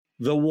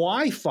the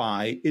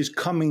Wi-Fi is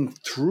coming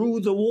through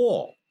the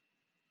wall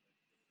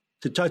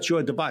to touch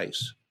your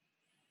device.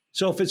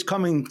 So if it's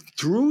coming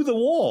through the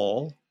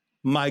wall,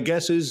 my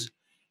guess is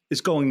it's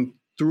going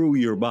through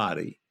your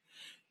body.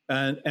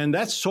 And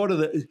that's sort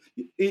of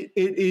it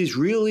is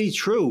really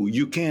true.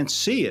 You can't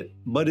see it,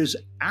 but it's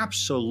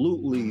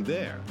absolutely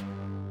there.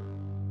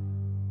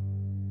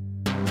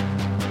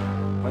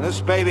 When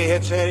this baby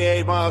hits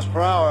 88 miles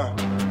per hour,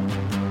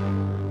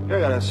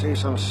 you're gonna see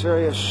some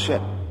serious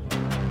shit.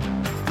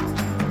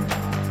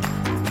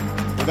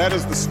 Well, that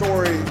is the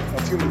story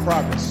of human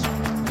progress.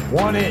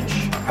 1 inch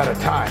at a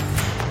time.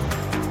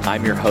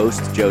 I'm your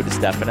host, Joe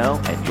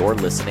DiStefano, and you're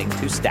listening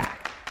to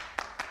Stack.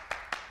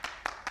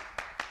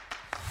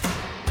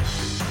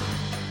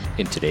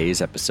 In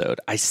today's episode,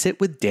 I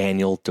sit with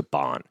Daniel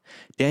DeBon.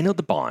 Daniel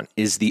DeBon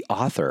is the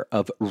author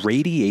of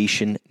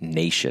Radiation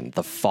Nation,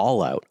 the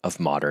Fallout of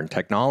Modern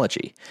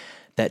Technology,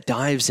 that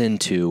dives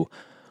into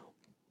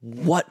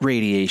what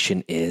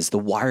radiation is, the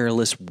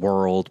wireless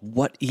world,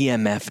 what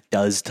EMF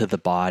does to the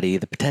body,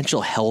 the potential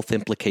health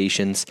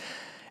implications,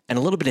 and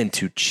a little bit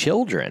into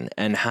children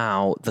and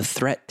how the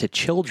threat to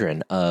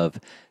children of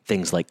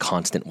things like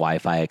constant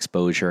Wi-Fi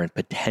exposure and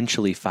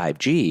potentially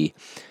 5G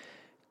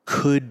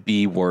could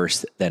be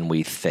worse than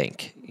we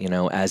think. You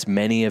know, as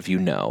many of you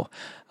know,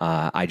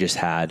 I just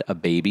had a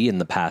baby in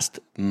the past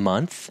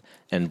month,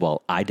 and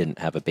well, I didn't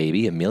have a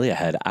baby. Amelia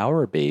had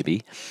our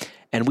baby,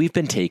 and we've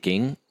been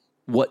taking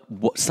what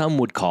some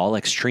would call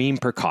extreme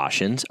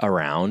precautions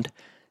around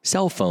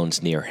cell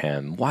phones near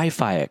him,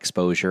 Wi-Fi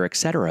exposure,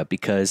 etc.,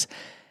 because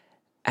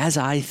as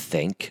I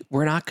think,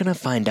 we're not going to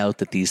find out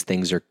that these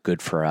things are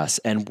good for us.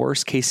 And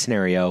worst case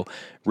scenario,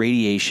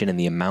 radiation and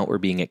the amount we're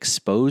being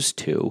exposed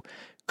to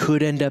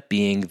could end up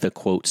being the,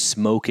 quote,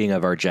 smoking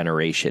of our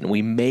generation.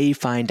 We may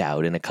find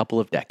out in a couple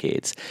of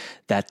decades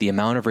that the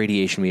amount of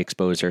radiation we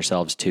expose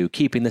ourselves to,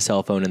 keeping the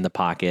cell phone in the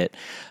pocket,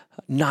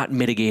 not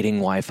mitigating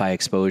Wi-Fi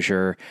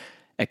exposure,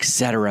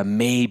 etc.,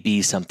 may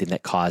be something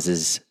that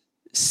causes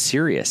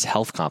serious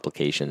health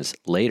complications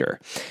later.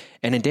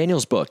 And in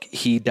Daniel's book,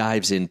 he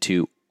dives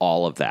into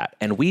all of that.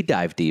 And we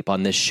dive deep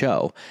on this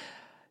show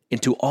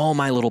into all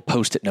my little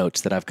Post-it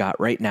notes that I've got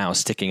right now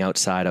sticking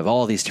outside of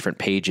all these different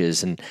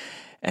pages. And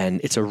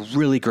it's a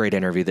really great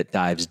interview that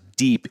dives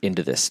deep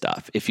into this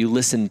stuff. If you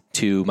listen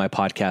to my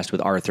podcast with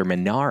Arthur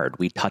Menard,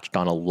 we touched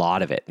on a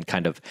lot of it and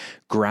kind of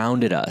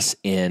grounded us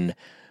in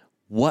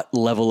what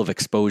level of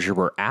exposure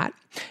we're at.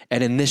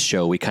 And in this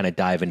show, we kind of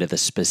dive into the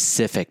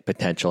specific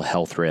potential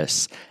health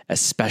risks,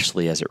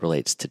 especially as it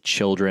relates to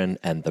children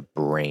and the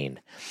brain.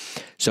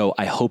 So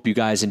I hope you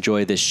guys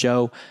enjoy this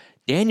show.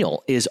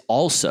 Daniel is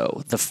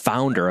also the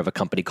founder of a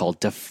company called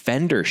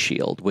Defender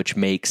Shield, which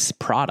makes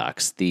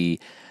products, the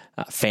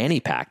fanny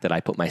pack that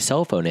I put my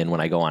cell phone in when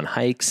I go on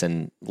hikes,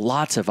 and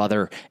lots of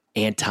other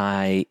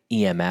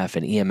anti-EMF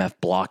and EMF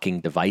blocking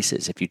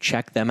devices. If you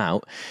check them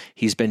out,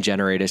 he's been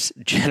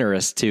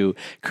generous to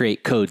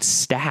create code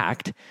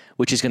STACKED,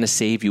 which is going to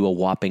save you a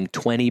whopping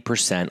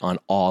 20% on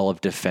all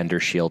of Defender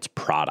Shield's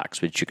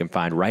products, which you can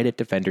find right at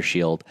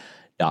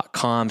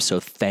defendershield.com. So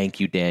thank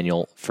you,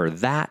 Daniel, for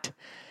that.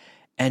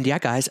 And yeah,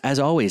 guys, as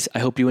always, I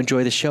hope you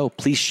enjoy the show.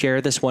 Please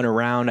share this one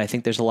around. I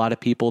think there's a lot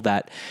of people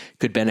that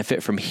could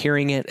benefit from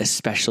hearing it,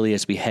 especially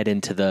as we head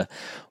into the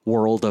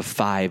world of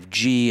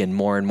 5G and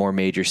more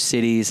major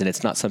cities. And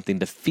it's not something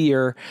to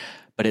fear,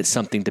 but it's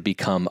something to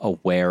become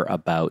aware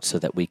about so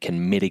that we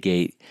can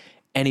mitigate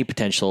any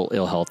potential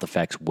ill health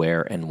effects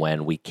where and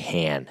when we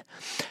can.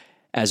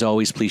 As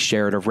always, please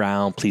share it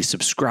around. Please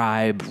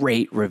subscribe,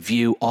 rate,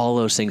 review. All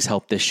those things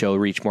help this show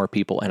reach more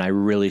people, and I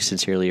really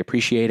sincerely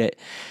appreciate it.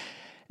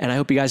 And I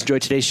hope you guys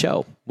enjoyed today's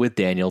show with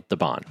Daniel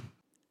DeBon.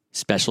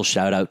 Special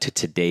shout out to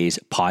today's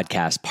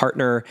podcast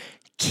partner,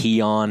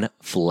 Kion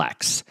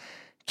Flex.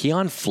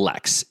 Kion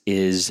Flex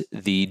is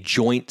the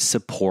joint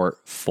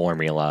support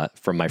formula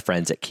from my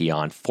friends at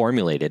Kion,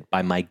 formulated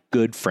by my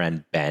good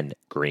friend, Ben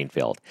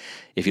Greenfield.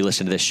 If you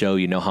listen to this show,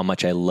 you know how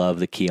much I love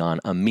the Kion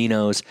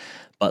aminos,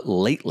 but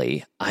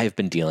lately I've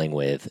been dealing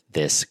with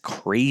this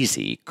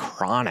crazy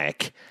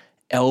chronic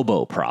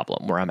elbow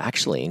problem where I'm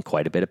actually in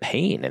quite a bit of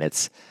pain, and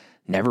it's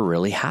never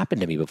really happened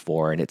to me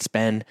before. And it's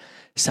been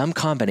some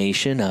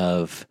combination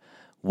of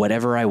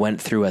whatever I went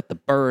through at the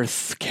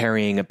birth,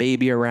 carrying a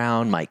baby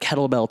around, my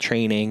kettlebell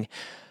training,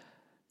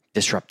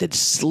 disrupted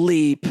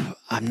sleep.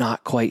 I'm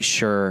not quite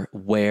sure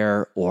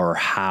where or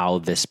how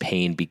this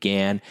pain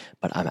began,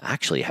 but I'm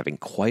actually having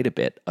quite a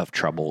bit of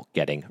trouble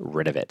getting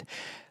rid of it.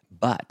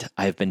 But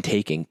I've been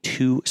taking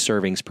 2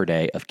 servings per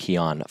day of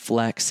Kion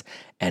Flex,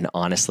 and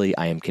honestly,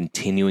 I am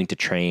continuing to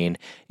train.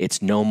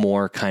 It's no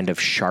more kind of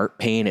sharp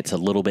pain. It's a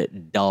little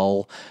bit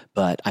dull,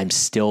 but I'm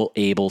still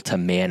able to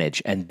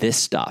manage. And this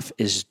stuff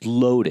is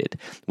loaded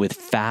with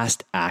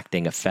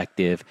fast-acting,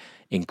 effective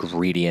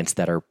ingredients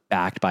that are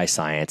backed by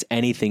science.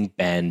 Anything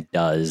Ben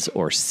does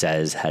or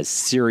says has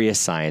serious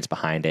science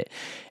behind it.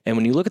 And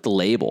when you look at the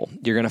label,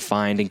 you're going to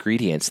find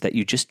ingredients that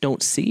you just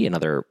don't see in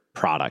other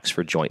products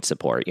for joint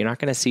support. You're not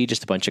going to see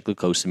just a bunch of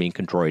glucosamine,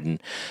 chondroitin.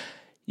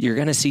 You're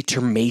going to see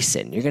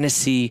termacin. You're going to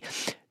see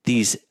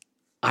these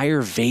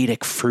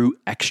Ayurvedic fruit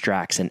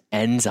extracts and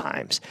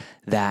enzymes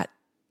that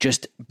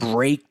just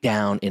break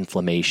down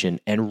inflammation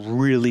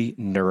and really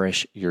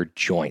nourish your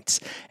joints.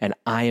 And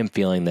I am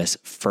feeling this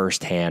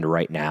firsthand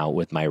right now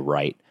with my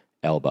right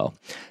elbow.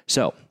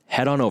 So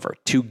head on over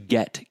to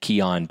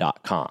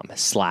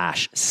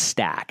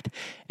getkion.com/stacked,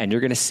 and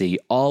you're going to see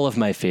all of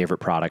my favorite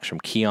products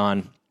from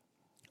Kion.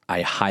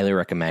 I highly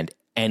recommend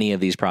any of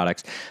these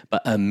products,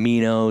 but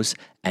aminos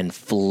and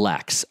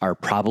flex are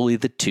probably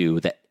the two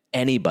that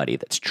anybody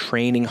that's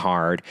training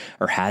hard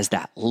or has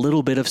that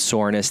little bit of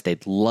soreness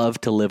they'd love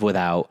to live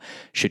without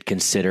should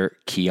consider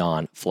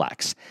Kion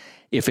Flex.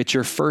 If it's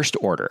your first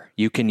order,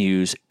 you can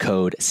use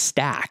code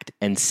STACKED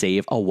and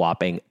save a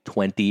whopping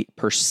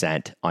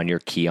 20% on your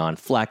Kion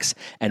Flex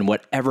and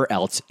whatever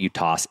else you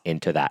toss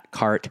into that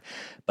cart,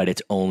 but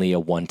it's only a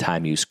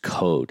one-time use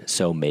code,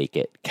 so make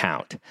it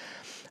count.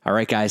 All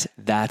right, guys,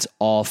 that's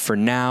all for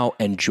now.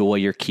 Enjoy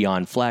your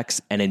Kion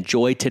Flex and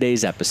enjoy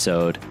today's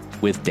episode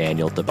with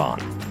Daniel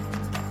DeBon.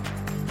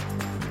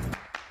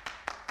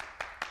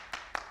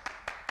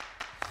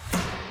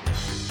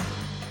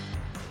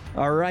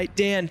 All right,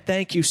 Dan,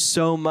 thank you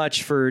so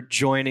much for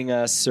joining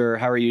us, sir.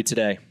 How are you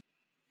today?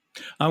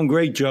 I'm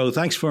great, Joe.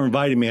 Thanks for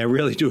inviting me. I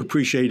really do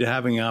appreciate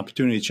having an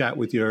opportunity to chat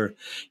with your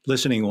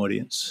listening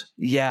audience.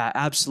 Yeah,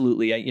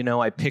 absolutely.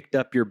 I picked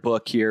up your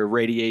book here,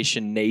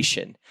 Radiation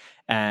Nation,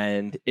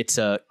 and it's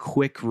a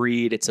quick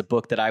read. It's a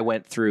book that I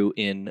went through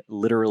in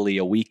literally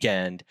a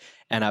weekend,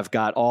 and I've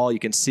got all, you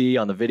can see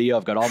on the video,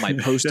 I've got all my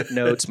post-it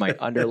notes, my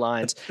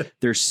underlines.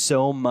 There's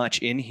so much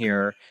in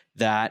here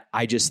that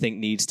I just think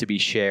needs to be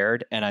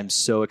shared. And I'm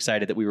so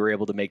excited that we were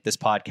able to make this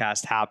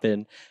podcast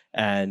happen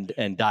and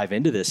dive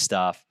into this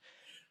stuff.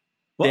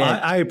 Well,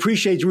 I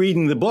appreciate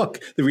reading the book.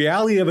 The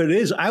reality of it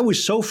is I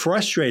was so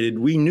frustrated.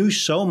 We knew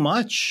so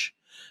much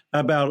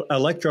about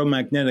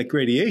electromagnetic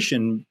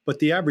radiation, but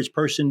the average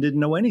person didn't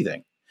know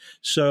anything.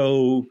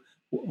 So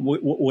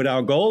what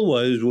our goal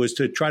was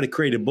to try to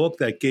create a book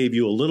that gave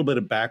you a little bit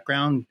of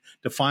background,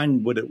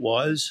 define what it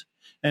was,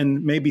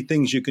 and maybe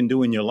things you can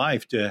do in your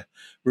life to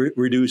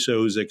reduce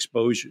those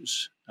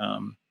exposures.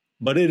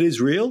 But it is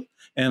real,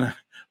 and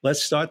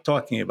let's start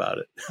talking about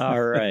it.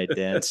 All right,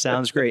 Dan.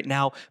 Sounds great.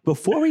 Now,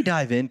 before we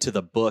dive into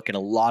the book and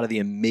a lot of the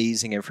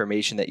amazing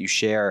information that you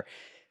share,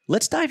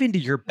 let's dive into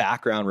your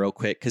background real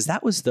quick, because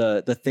that was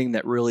the thing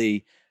that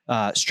really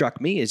struck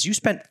me is you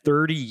spent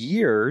 30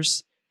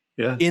 years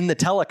in the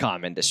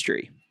telecom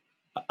industry.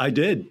 I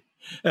did.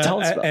 Tell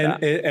us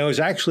about that. It was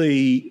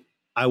actually,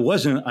 I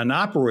wasn't an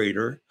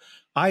operator.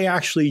 I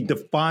actually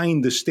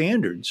defined the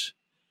standards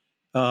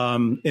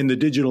in the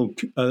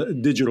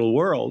digital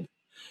world.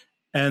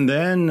 And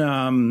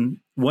then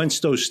once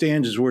those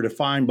standards were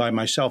defined by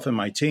myself and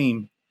my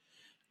team,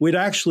 we'd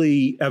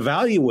actually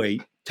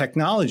evaluate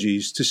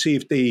technologies to see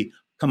if they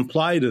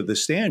comply to the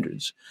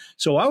standards.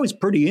 So I was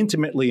pretty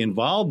intimately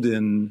involved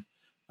in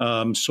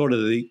sort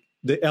of the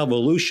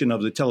evolution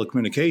of the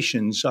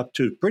telecommunications up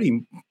to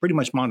pretty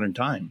much modern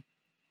time.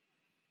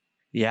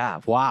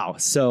 Yeah. Wow.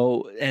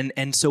 So,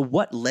 and so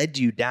what led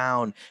you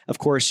down? Of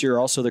course, you're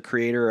also the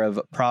creator of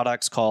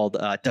products called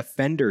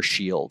Defender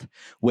Shield,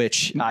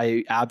 which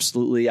I've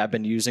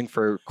been using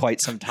for quite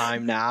some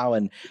time now.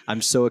 And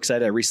I'm so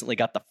excited. I recently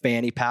got the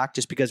fanny pack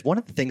just because one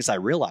of the things I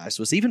realized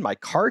was even my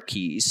car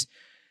keys,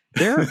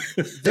 they're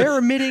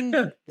emitting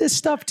this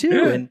stuff too.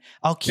 Yeah. And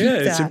I'll keep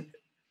that.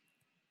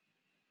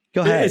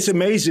 Go ahead. It's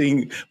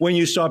amazing when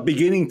you start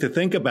beginning to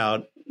think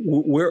about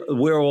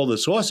where all the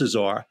sources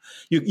are.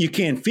 You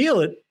can't feel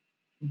it,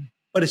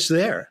 but it's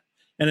there,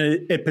 and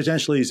it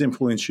potentially has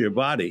influenced your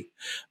body.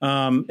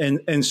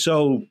 And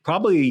so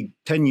probably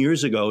 10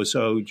 years ago or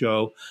so,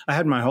 Joe, I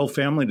had my whole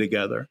family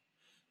together,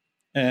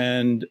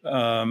 and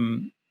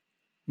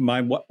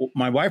my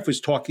wife was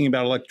talking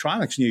about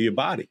electronics near your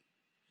body,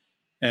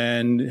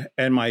 and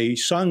my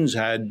sons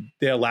had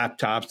their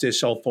laptops, their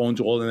cell phones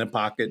all in their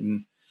pocket,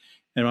 and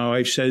my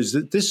wife says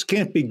that this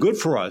can't be good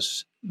for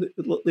us.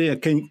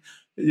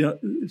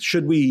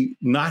 Should we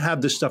not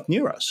have this stuff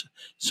near us?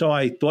 So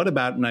I thought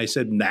about it and I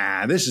said,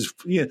 nah,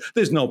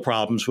 there's no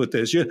problems with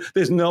this.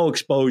 There's no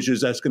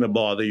exposures that's going to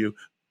bother you.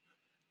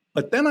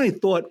 But then I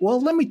thought, well,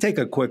 let me take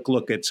a quick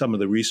look at some of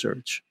the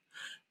research.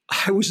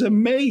 I was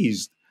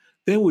amazed.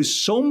 There was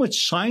so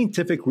much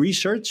scientific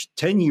research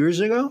 10 years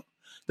ago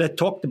that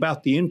talked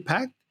about the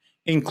impact,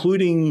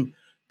 including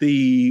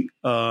the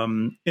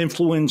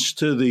influence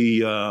to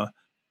the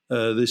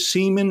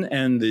semen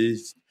and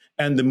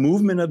the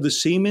movement of the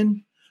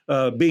semen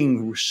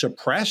being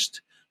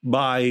suppressed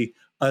by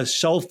a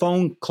cell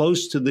phone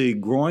close to the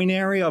groin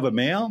area of a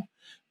male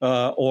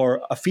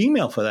or a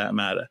female for that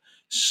matter.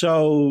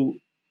 So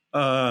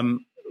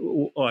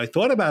I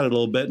thought about it a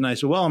little bit and I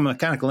said, well, I'm a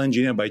mechanical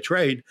engineer by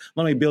trade.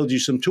 Let me build you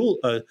some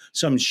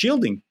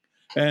shielding.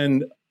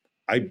 And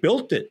I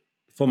built it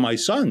for my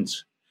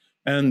sons,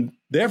 and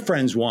their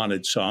friends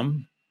wanted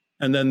some.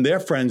 And then their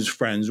friends'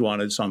 friends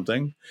wanted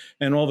something.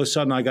 And all of a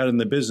sudden I got in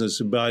the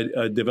business by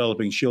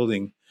developing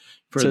shielding.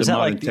 for so the is that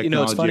modern like,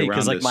 technology it's funny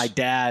because around like my us.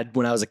 dad,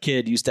 when I was a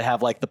kid, used to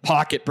have like the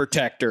pocket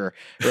protector,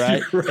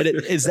 right? Right.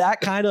 And is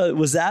that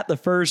was that the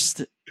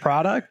first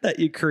product that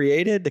you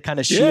created to kind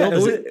of Yeah,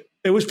 shield?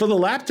 it was for the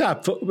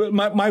laptop.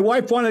 My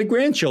wife wanted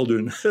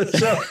grandchildren, so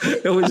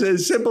it was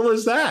as simple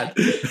as that.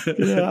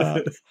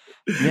 Yeah.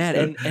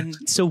 Man, and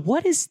so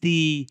what is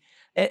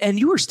and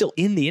you were still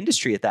in the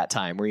industry at that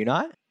time, were you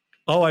not?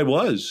 Oh, I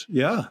was.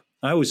 Yeah,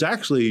 I was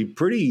actually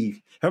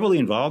pretty heavily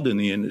involved in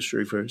the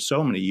industry for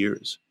so many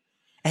years.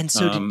 And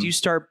so did you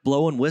start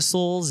blowing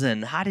whistles,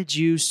 and how did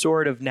you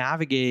sort of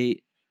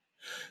navigate?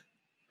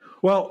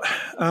 Well,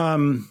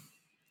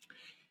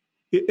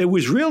 it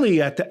was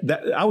really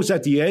I was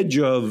at the edge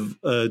of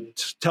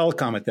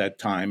telecom at that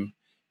time,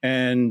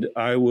 and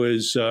I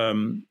was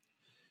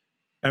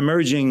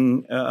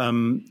emerging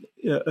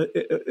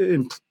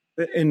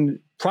in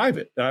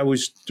private. I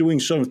was doing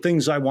some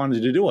things I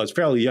wanted to do. I was a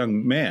fairly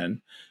young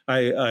man.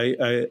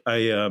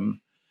 I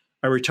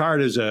retired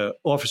as an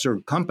officer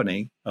of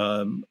company,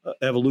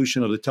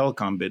 evolution of the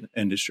telecom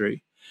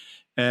industry.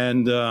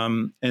 And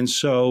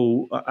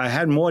so I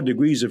had more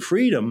degrees of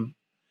freedom.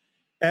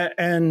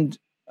 And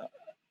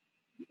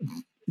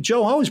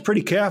Joe, I was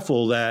pretty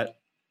careful that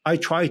I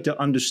tried to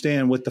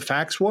understand what the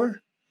facts were.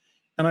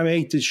 And I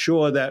made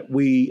sure that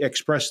we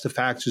express the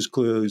facts as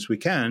clearly as we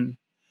can.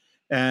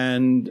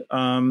 And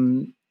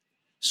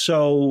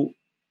so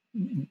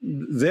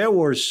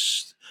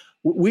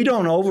we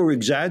don't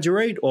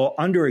over-exaggerate or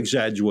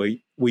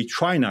under-exaggerate. We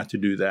try not to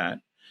do that.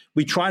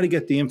 We try to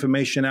get the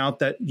information out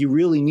that you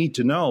really need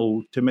to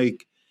know to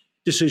make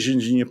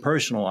decisions in your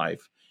personal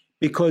life,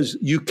 because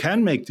you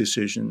can make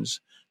decisions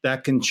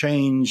that can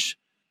change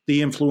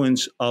the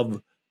influence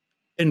of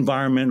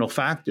environmental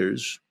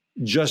factors,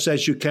 just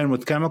as you can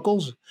with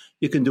chemicals.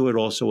 You can do it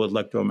also with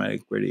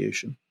electromagnetic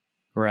radiation.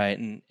 Right.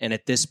 And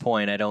at this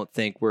point, I don't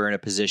think we're in a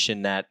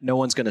position that no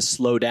one's going to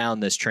slow down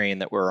this train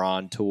that we're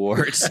on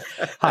towards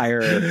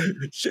higher.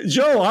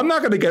 Joe, I'm not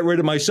going to get rid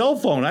of my cell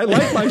phone. I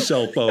like my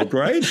cell phone,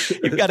 right?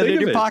 You've got it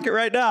in your pocket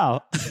right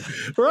now.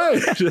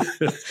 Right.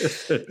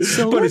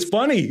 But it's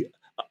funny.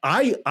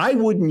 I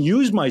wouldn't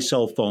use my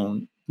cell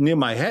phone near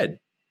my head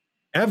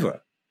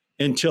ever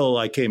until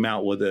I came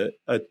out with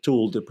a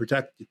tool to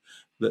protect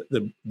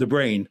the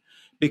brain,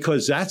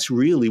 because that's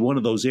really one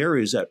of those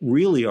areas that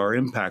really are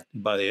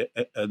impacted by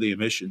the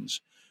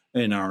emissions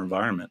in our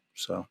environment.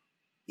 So,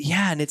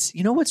 yeah, and it's,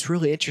 what's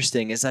really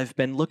interesting is I've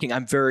been looking.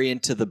 I'm very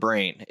into the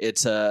brain.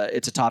 It's a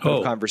topic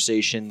of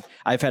conversation.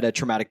 I've had a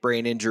traumatic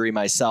brain injury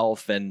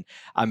myself, and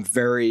I'm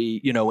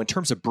very, in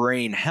terms of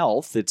brain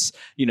health, it's,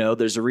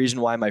 there's a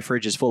reason why my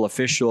fridge is full of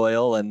fish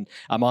oil and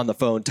I'm on the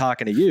phone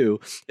talking to you.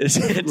 It's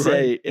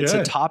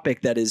a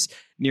topic that is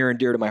near and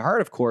dear to my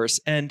heart, of course,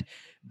 and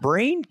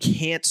brain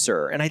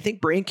cancer. And I think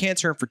brain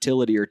cancer and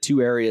fertility are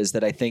two areas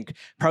that I think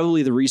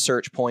probably the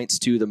research points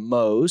to the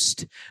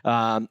most.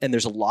 And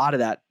there's a lot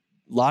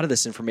of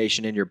this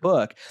information in your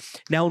book.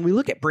 Now, when we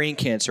look at brain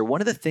cancer,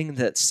 one of the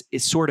things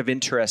is sort of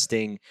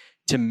interesting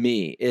to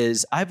me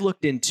is I've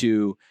looked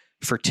into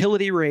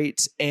fertility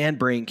rates and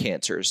brain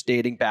cancers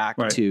dating back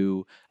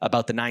to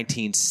about the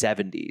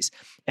 1970s.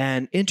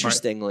 And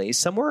interestingly,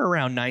 somewhere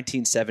around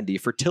 1970,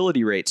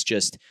 fertility rates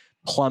just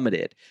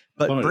plummeted.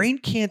 But brain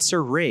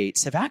cancer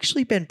rates have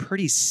actually been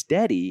pretty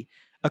steady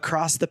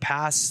across the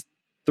past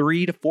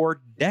 3 to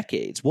 4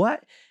 decades.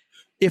 What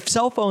if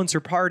cell phones are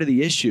part of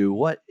the issue?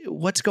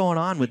 What's going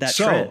on with that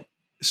trend?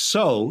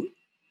 So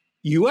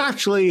you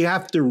actually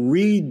have to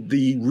read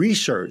the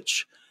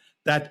research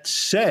that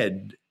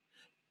said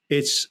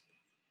it's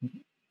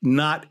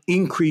not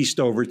increased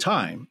over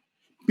time,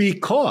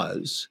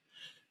 because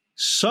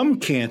some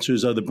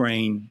cancers of the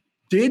brain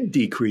did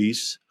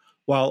decrease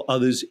while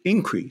others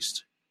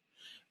increased.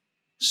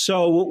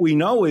 So what we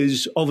know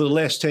is over the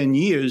last 10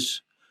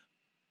 years,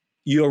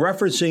 you're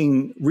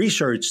referencing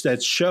research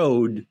that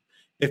showed,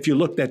 if you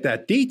looked at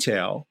that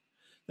detail,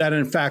 that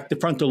in fact the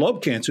frontal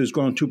lobe cancer has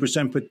grown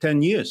 2% for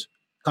 10 years,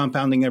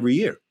 compounding every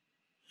year.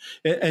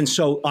 And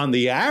so on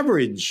the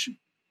average,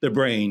 the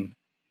brain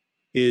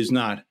is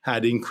not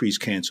had increased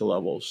cancer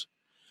levels.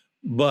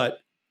 But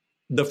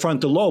the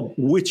frontal lobe,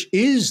 which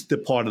is the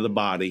part of the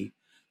body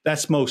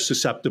that's most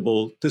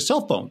susceptible to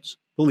cell phones,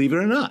 believe it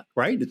or not,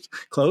 right? It's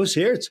close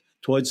here, it's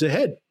towards the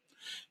head,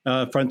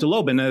 frontal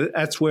lobe. And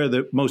that's where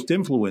the most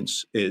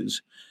influence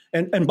is.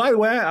 And by the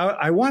way,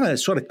 I want to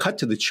sort of cut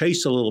to the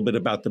chase a little bit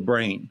about the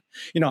brain.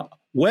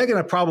 We're going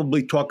to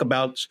probably talk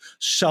about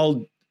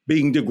cell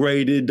being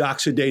degraded,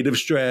 oxidative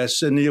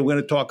stress, and we're going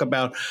to talk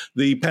about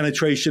the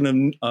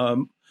penetration of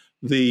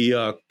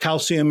the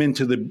calcium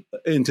into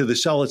the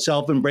cell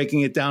itself and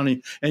breaking it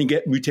down and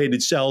get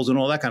mutated cells and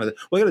all that kind of thing.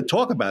 We're going to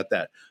talk about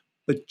that.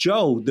 But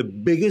Joe, the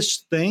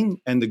biggest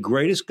thing and the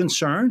greatest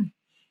concern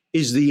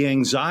is the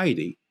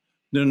anxiety,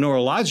 the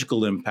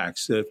neurological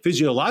impacts, the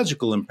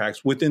physiological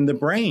impacts within the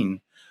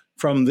brain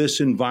from this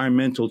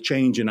environmental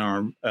change in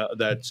our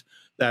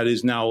that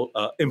is now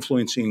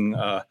influencing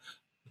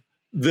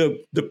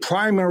the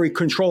primary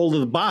control of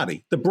the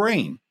body, the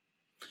brain.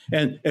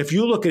 And if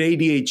you look at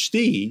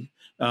ADHD,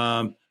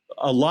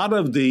 a lot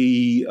of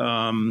the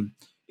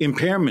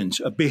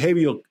impairments of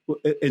behavioral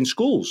in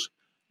schools,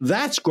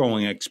 that's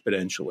growing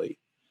exponentially.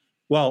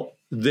 Well,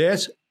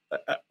 there's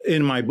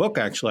in my book,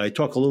 actually, I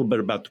talk a little bit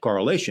about the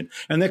correlation,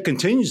 and there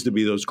continues to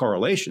be those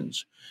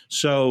correlations.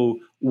 So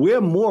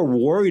we're more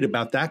worried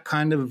about that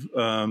kind of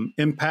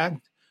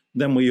impact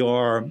than we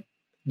are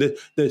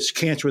this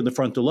cancer in the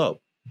frontal lobe,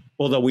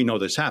 although we know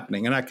this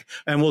happening.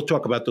 And we'll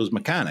talk about those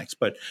mechanics.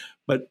 But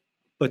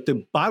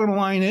the bottom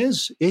line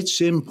is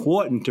it's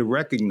important to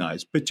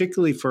recognize,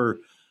 particularly for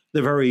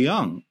the very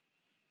young,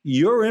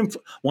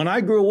 when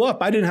I grew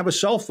up, I didn't have a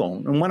cell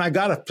phone. And when I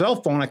got a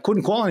cell phone, I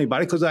couldn't call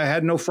anybody because I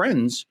had no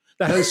friends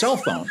that had a cell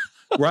phone,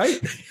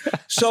 right?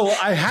 So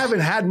I haven't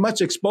had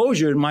much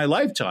exposure in my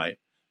lifetime.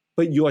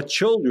 But your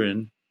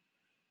children,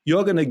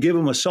 you're going to give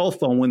them a cell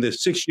phone when they're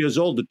 6 years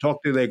old to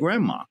talk to their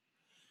grandma.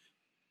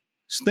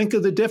 Think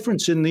of the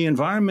difference in the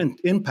environment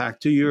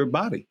impact to your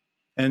body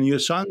and your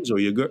son's or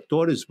your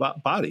daughter's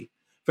body.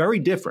 Very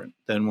different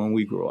than when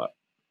we grew up.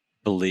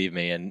 Believe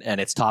me, and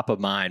it's top of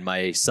mind.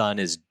 My son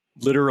is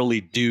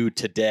literally due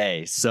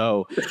today,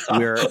 so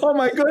we're oh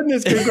my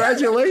goodness,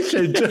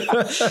 congratulations.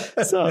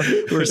 So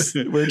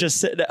we're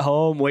just sitting at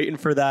home waiting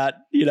for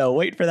that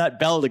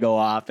bell to go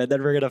off, and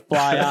then we're gonna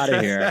fly out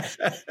of here.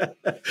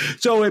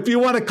 So if you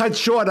want to cut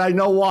short, I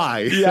know why.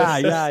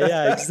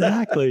 Yeah,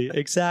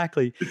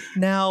 exactly.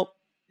 Now,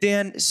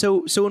 Dan,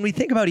 so when we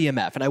think about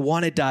EMF, and I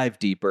want to dive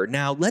deeper,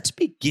 now let's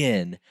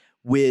begin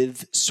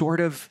with sort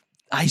of,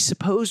 I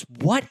suppose,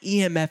 what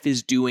EMF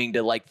is doing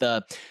to like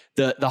the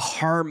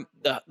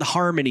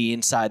harmony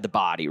inside the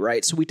body,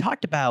 right? So we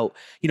talked about,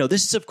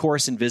 this is of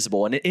course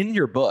invisible. And in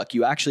your book,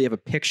 you actually have a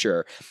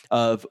picture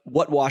of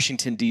what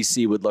Washington,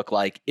 D.C. would look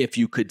like if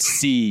you could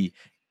see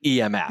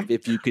EMF,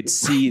 if you could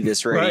see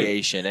this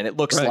radiation. Right. And it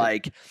looks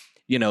like,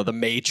 the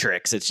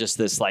Matrix. It's just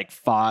this like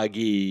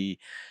foggy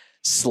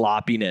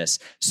sloppiness.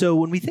 So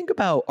when we think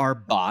about our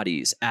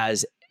bodies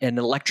as an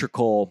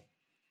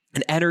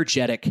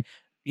energetic,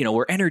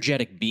 we're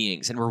energetic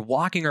beings and we're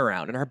walking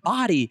around and our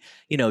body,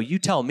 you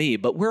tell me,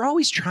 but we're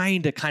always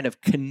trying to kind of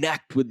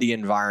connect with the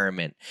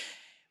environment.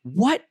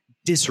 What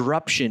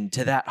disruption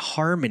to that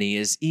harmony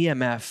is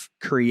EMF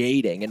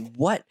creating, and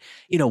what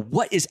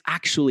is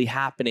actually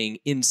happening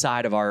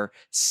inside of our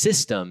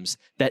systems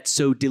that's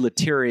so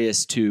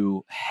deleterious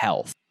to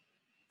health?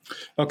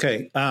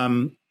 Okay.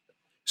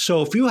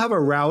 So if you have a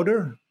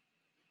router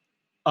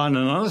on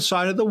another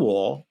side of the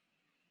wall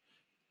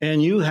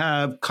and you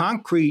have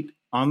concrete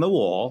on the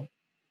wall,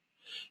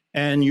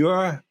 and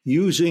you're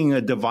using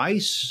a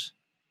device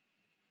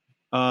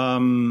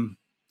in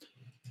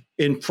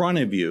front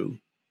of you,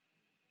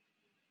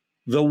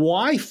 the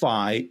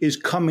Wi-Fi is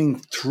coming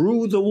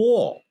through the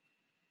wall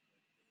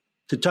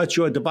to touch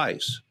your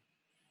device.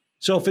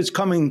 So if it's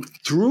coming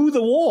through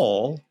the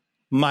wall,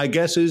 my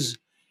guess is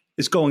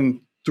it's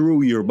going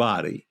through your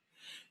body.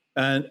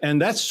 And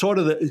that's sort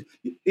of it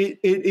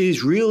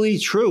is really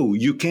true.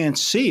 You can't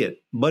see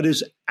it, but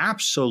it's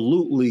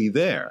absolutely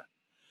there.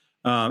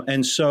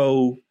 And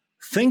so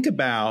think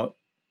about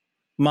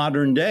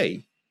modern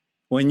day.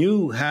 When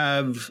you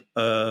have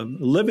a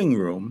living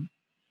room,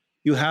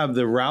 you have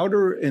the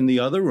router in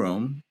the other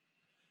room,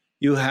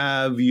 you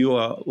have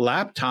your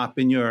laptop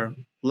in your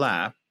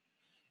lap,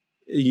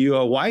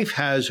 your wife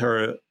has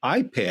her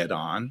iPad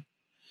on,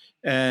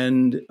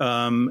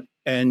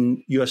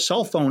 and your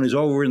cell phone is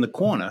over in the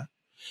corner.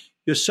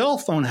 Your cell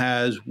phone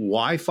has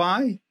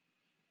Wi-Fi,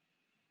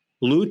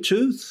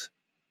 Bluetooth,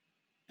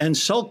 and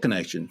cell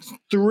connections,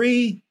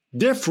 3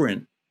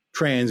 different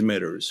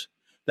transmitters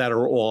that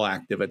are all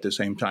active at the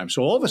same time.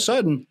 So all of a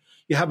sudden,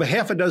 you have a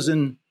half a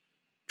dozen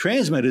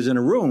transmitters in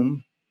a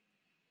room,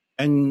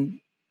 and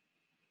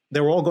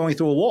they're all going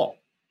through a wall.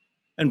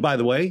 And by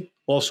the way,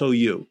 also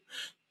you.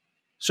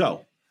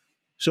 So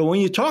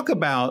when you talk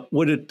about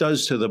what it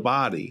does to the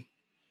body,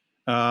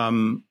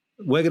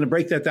 we're going to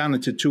break that down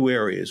into 2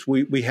 areas.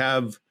 We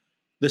have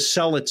the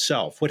cell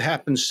itself. What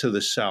happens to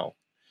the cell?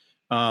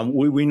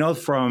 We know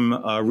from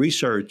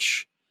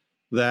research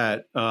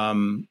that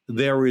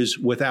there is,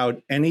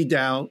 without any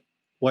doubt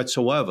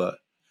whatsoever,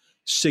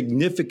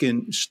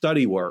 significant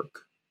study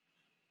work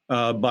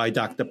by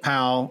Dr.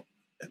 Powell,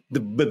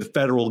 the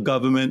federal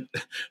government,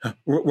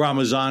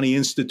 Ramazani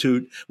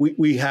Institute.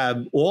 We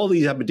have all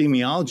these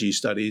epidemiology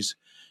studies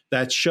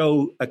that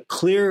show a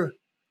clear,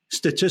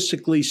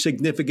 statistically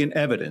significant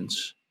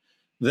evidence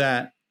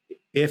that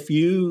if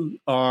you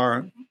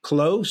are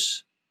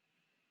close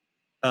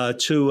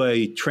to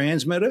a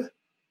transmitter,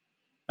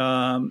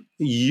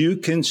 you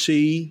can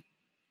see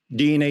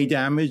DNA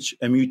damage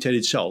and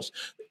mutated cells.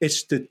 It's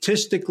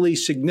statistically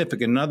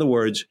significant. In other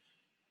words,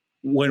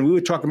 when we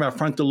were talking about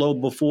frontal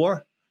lobe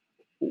before,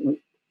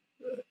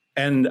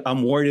 and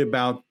I'm worried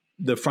about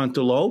the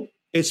frontal lobe,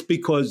 it's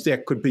because there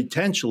could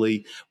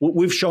potentially, what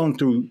we've shown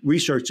through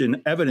research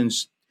and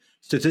evidence,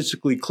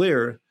 statistically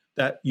clear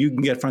that you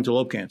can get frontal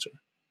lobe cancer.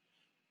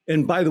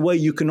 And by the way,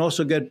 you can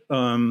also get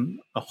a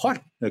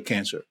heart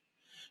cancer.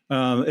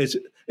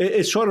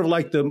 It's sort of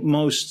like the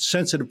most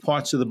sensitive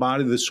parts of the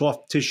body, the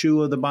soft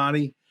tissue of the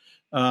body.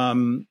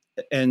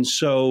 And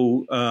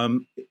so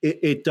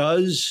it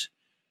does,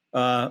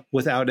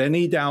 without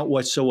any doubt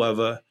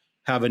whatsoever,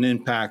 have an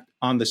impact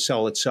on the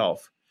cell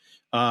itself.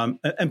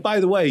 And by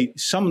the way,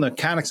 some of the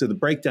mechanics of the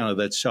breakdown of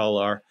that cell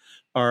are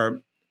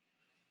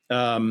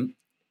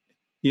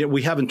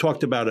we haven't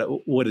talked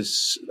about what a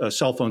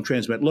cell phone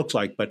transmit looks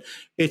like, but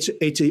it's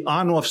an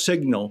on-off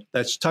signal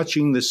that's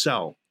touching the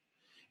cell,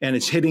 and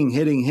it's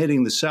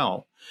hitting the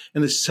cell.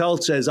 And the cell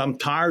says, I'm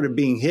tired of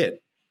being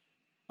hit.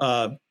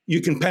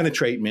 You can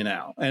penetrate me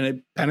now. And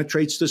it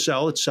penetrates the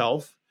cell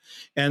itself.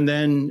 And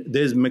then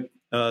there's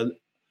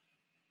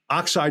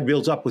oxide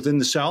builds up within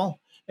the cell,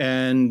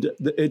 and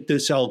the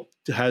cell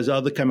has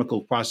other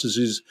chemical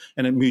processes,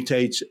 and it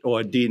mutates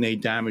or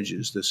DNA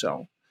damages the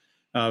cell.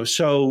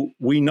 So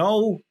we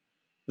know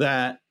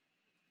that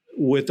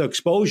with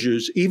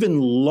exposures, even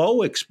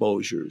low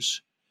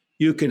exposures,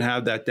 you can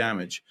have that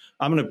damage.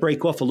 I'm going to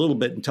break off a little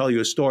bit and tell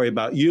you a story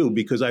about you,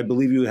 because I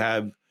believe you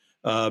have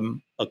a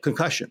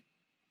concussion.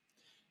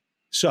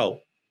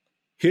 So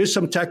here's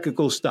some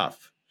technical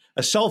stuff.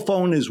 A cell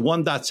phone is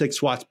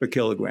 1.6 watts per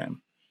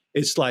kilogram.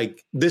 It's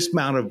like this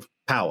amount of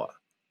power.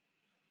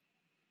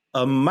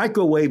 A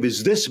microwave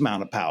is this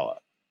amount of power.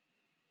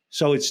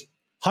 So it's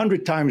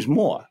 100 times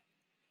more.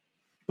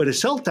 But a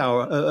cell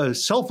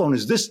phone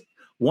is this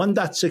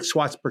 1.6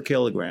 watts per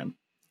kilogram.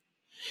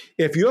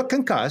 If you're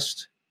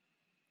concussed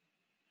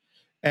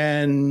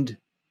and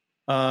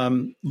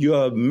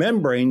your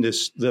membrane,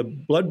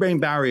 the blood-brain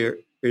barrier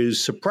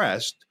is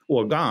suppressed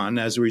or gone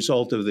as a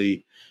result of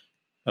the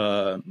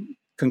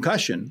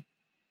concussion,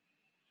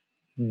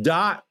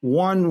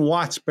 0.1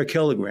 watts per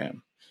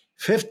kilogram,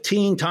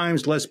 15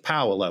 times less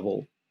power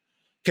level,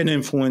 can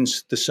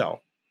influence the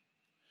cell.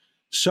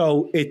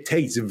 So it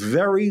takes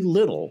very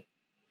little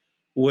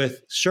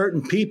with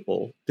certain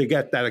people to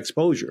get that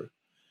exposure.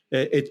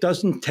 It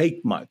doesn't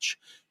take much.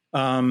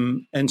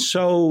 And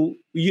so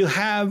you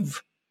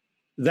have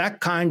that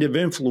kind of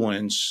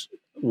influence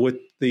with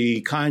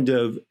the kind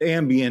of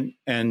ambient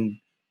and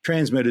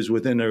transmitters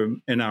within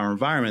our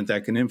environment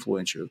that can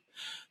influence you.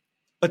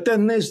 But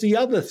then there's the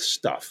other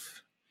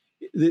stuff.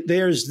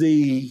 There's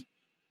the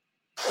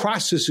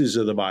processes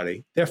of the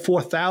body. There are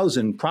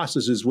 4,000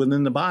 processes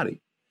within the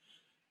body.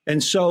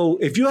 And so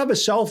if you have a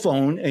cell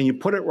phone and you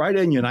put it right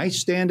in your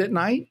nightstand at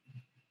night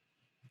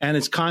and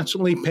it's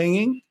constantly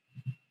pinging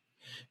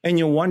and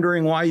you're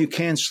wondering why you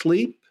can't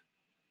sleep,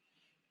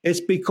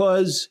 it's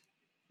because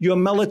your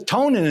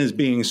melatonin is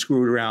being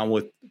screwed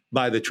around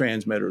by the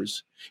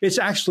transmitters. It's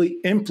actually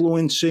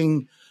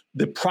influencing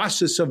the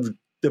process of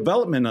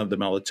development of the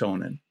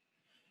melatonin.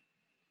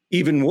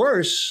 Even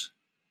worse,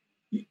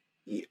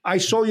 I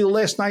saw you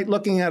last night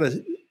looking at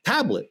a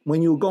tablet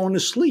when you were going to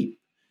sleep.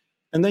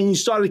 And then you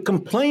started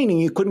complaining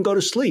you couldn't go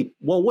to sleep.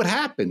 Well, what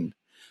happened?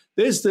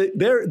 There is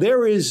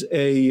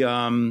a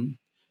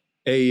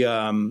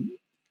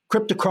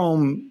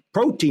cryptochrome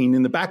protein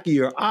in the back of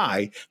your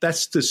eye.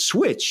 That's the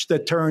switch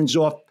that turns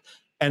off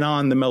and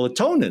on the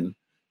melatonin.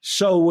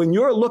 So when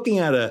you're looking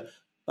at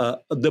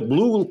the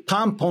blue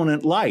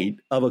component light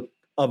of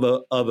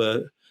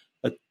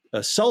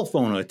a cell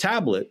phone or a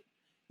tablet,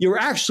 you're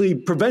actually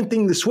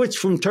preventing the switch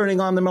from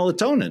turning on the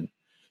melatonin.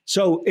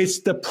 So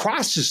it's the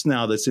process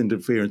now that's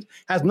interference.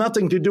 Has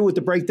nothing to do with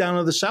the breakdown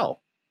of the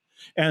cell.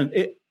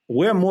 And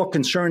we're more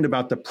concerned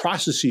about the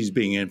processes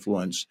being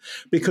influenced,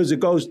 because it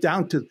goes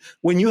down to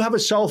when you have a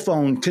cell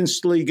phone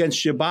constantly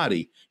against your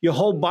body, your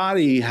whole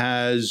body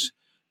has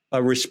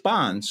a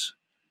response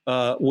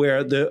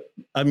where the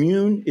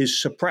immune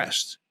is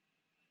suppressed.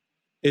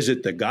 Is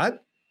it the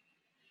gut?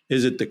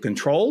 Is it the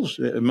controls?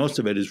 Most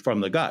of it is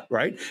from the gut,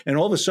 right? And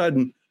all of a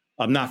sudden,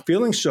 I'm not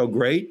feeling so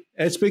great.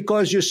 It's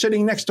because you're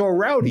sitting next to a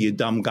router, you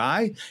dumb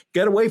guy.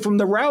 Get away from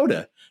the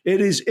router.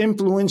 It is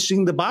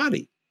influencing the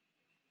body.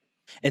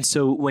 And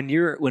so when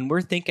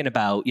we're thinking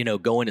about,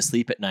 going to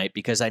sleep at night,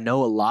 because I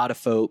know a lot of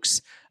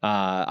folks,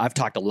 I've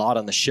talked a lot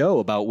on the show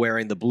about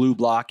wearing the blue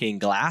blocking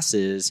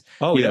glasses,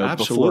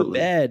 before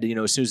bed,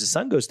 as soon as the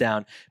sun goes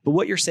down. But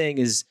what you're saying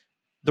is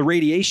the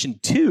radiation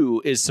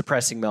too is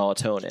suppressing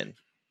melatonin.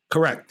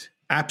 Correct.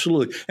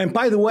 Absolutely. And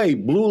by the way,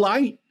 blue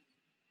light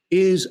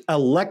is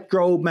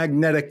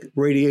electromagnetic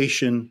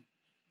radiation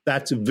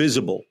that's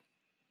visible.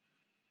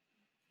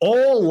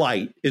 All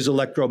light is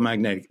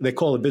electromagnetic. They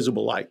call it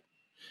visible light.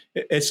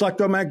 It's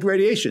electromagnetic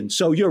radiation.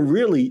 So you're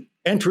really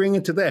entering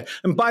into that.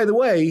 And by the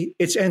way,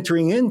 it's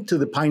entering into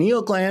the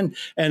pineal gland,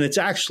 and it's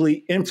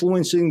actually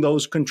influencing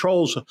those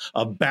controls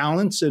of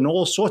balance and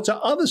all sorts of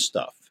other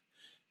stuff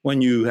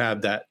when you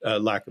have that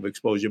lack of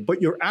exposure.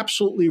 But you're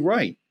absolutely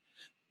right.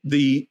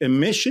 The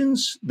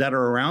emissions that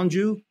are around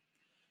you,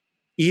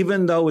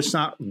 even though it's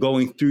not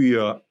going through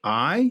your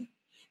eye,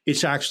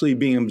 it's actually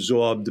being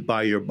absorbed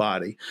by your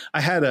body.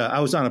 I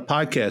was on a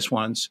podcast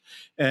once,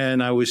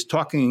 and I was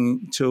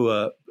talking to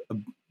a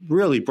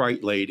really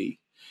bright lady.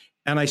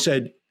 And I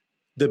said,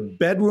 the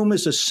bedroom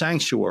is a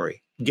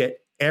sanctuary. Get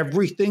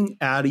everything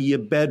out of your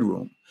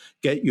bedroom.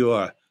 Get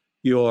your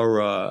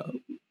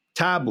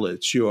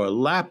tablets, your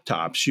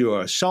laptops,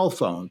 your cell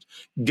phones.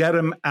 Get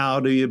them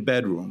out of your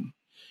bedroom.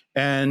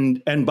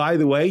 And by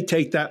the way,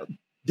 take that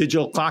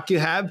digital clock you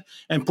have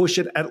and push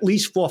it at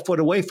least 4 foot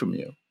away from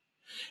you.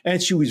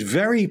 And she was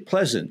very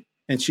pleasant.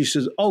 And she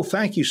says, oh,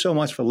 thank you so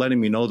much for letting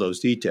me know those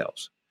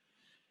details.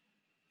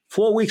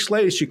 4 weeks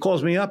later, she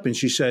calls me up and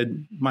she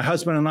said, my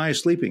husband and I are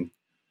sleeping.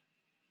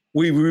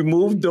 We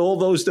removed all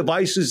those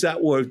devices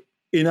that were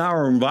in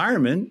our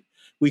environment.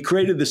 We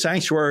created the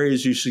sanctuary,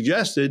 as you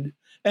suggested,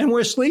 and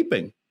we're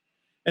sleeping.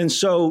 And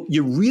so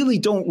you really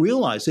don't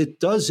realize it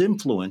does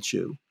influence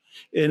you.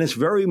 And it's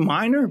very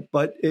minor,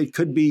 but it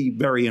could be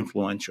very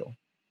influential.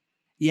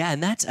 Yeah,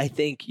 and that's, I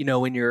think, in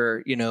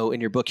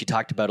your book, you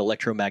talked about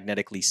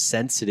electromagnetically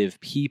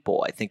sensitive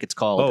people. I think it's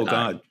called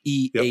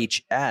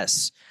EHS.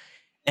 Yep.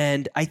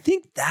 And I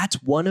think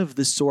that's one of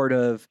the sort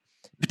of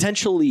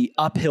potentially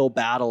uphill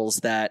battles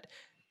that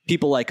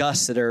people like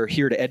us that are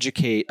here to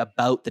educate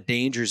about the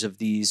dangers of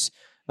these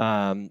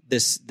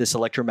this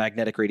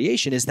electromagnetic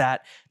radiation, is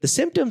that the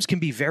symptoms can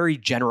be very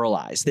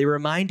generalized. They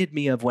reminded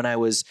me of when I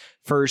was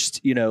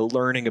first,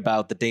 learning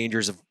about the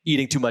dangers of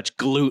eating too much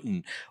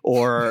gluten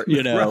or,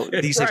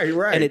 these things.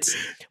 Right. And it's,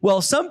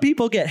 well, some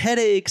people get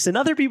headaches and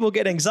other people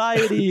get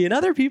anxiety and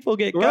other people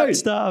get gut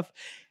stuff.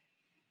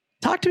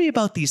 Talk to me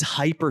about these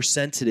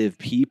hypersensitive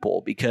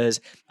people, because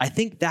I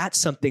think that's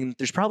something,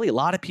 there's probably a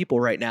lot of people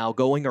right now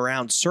going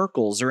around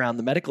circles around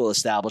the medical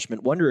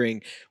establishment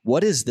wondering,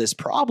 what is this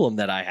problem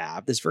that I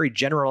have? This very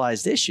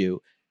generalized issue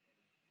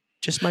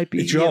just might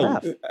be Joe,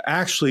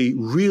 actually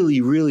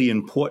really, really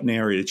important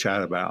area to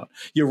chat about.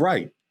 You're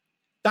right.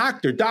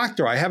 Doctor,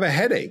 I have a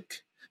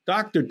headache.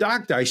 Doctor,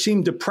 I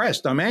seem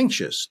depressed. I'm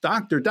anxious.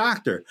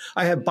 Doctor,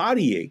 I have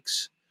body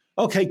aches.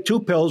 Okay,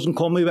 2 pills and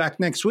call me back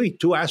next week.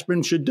 2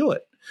 aspirin should do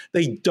it.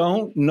 They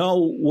don't know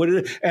what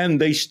it is, and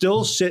they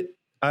still sit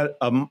at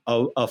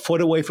a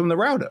foot away from the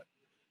router,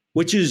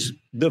 which is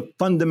the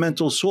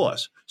fundamental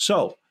source.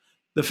 So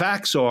the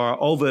facts are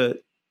over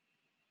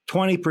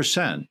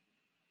 20%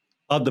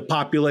 of the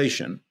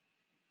population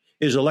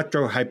is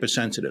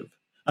electrohypersensitive.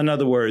 In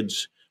other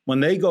words,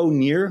 when they go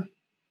near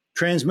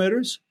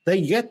transmitters,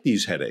 they get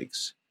these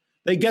headaches.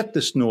 They get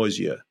this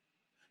nausea.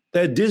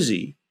 They're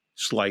dizzy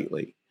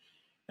slightly.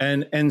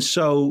 And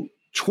so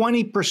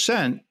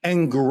 20%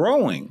 and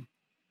growing,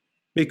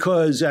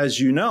 because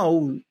as you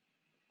know,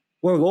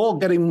 we're all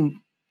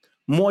getting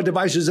more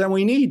devices than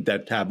we need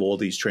that have all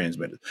these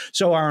transmitters.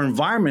 So our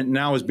environment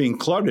now is being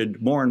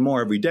cluttered more and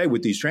more every day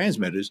with these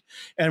transmitters,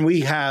 and we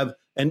have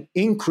an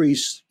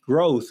increased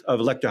growth of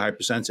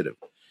electrohypersensitive.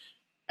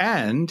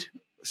 And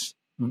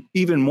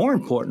even more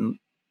important,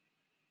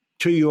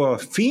 to your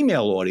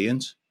female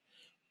audience,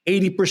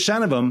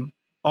 80% of them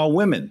are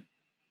women.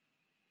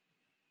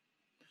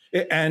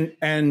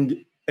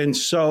 And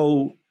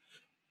so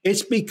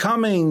it's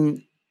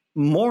becoming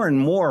more and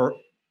more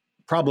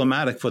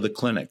problematic for the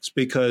clinics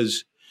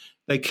because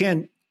they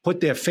can't put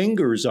their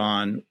fingers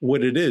on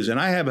what it is. And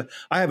I have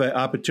an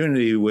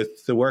opportunity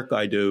with the work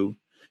I do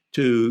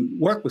to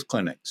work with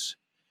clinics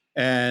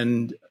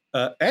and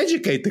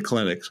educate the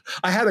clinics.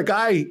 I had a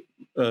guy,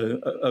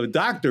 a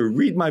doctor,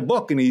 read my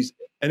book, and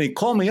he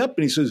called me up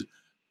and he says,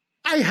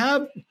 I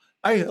have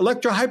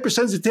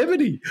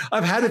electrohypersensitivity.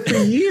 I've had it for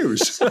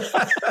years.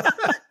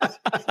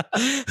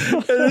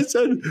 And I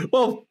said,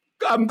 well,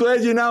 I'm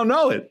glad you now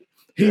know it.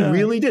 He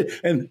really did.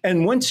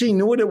 And once he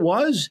knew what it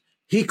was,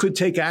 he could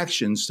take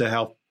actions to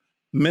help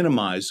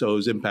minimize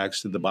those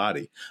impacts to the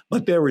body.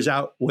 But there is,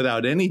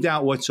 without any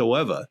doubt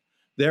whatsoever,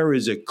 there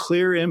is a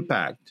clear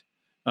impact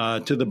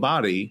to the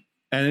body,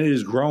 and it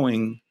is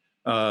growing,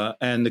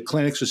 and the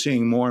clinics are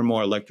seeing more and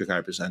more electric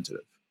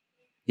hypersensitive.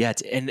 Yeah,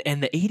 and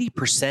the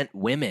 80%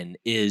 women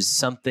is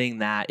something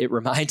that it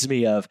reminds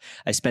me of.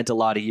 I spent a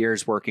lot of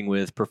years working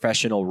with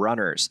professional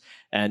runners,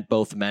 and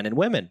both men and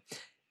women.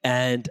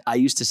 And I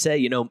used to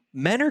say,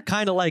 men are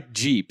kind of like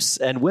Jeeps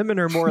and women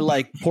are more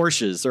like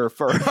Porsches or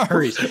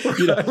Ferraris.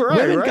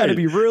 Women got to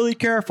be really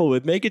careful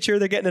with making sure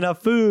they're getting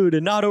enough food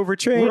and not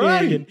overtraining.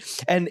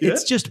 Right. And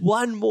it's just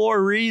one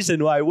more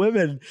reason why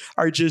women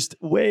are just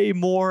way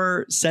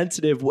more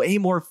sensitive, way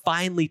more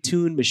finely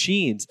tuned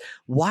machines.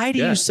 Why do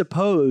you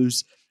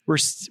suppose we're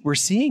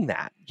seeing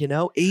that,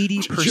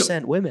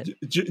 80% women?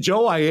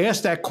 Joe, I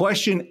ask that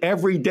question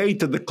every day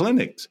to the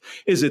clinics.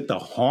 Is it the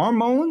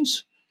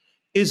hormones?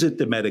 Is it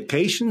the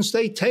medications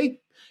they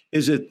take?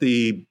 Is it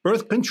the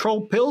birth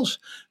control pills?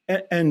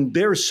 And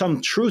there's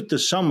some truth to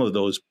some of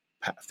those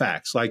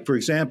facts. Like, for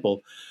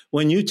example,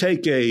 when you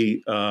take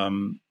a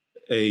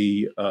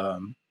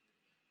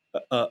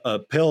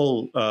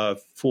pill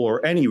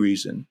for any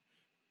reason,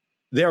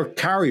 there are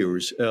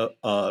carriers.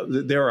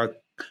 There are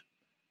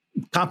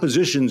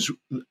compositions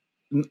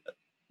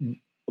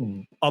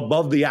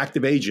above the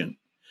active agent,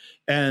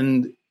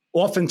 and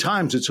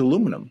oftentimes it's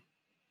aluminum.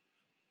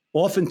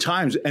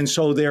 Oftentimes, and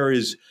so there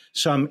is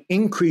some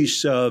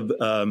increase of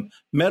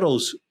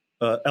metals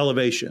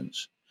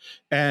elevations.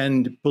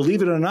 And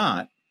believe it or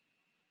not,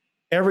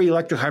 every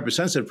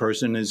electrohypersensitive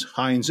person is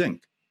high in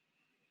zinc.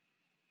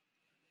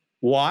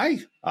 Why?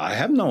 I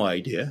have no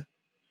idea,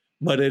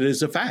 but it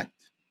is a fact.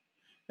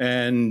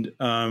 And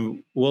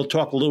we'll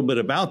talk a little bit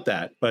about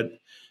that. But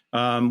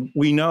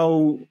We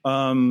know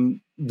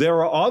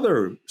there are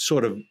other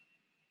sort of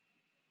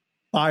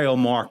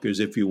biomarkers,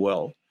 if you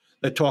will,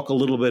 that talk a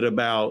little bit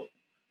about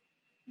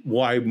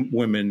why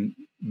women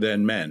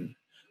than men.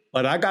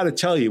 But I got to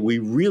tell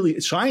you,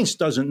 science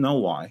doesn't know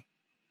why.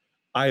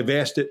 I've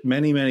asked it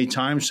many, many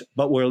times,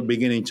 but we're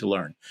beginning to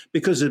learn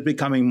because it's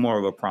becoming more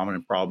of a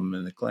prominent problem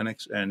in the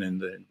clinics and in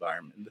the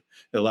environment,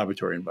 the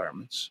laboratory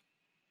environments.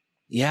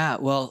 Yeah,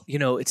 well,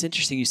 it's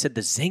interesting you said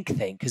the zinc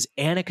thing because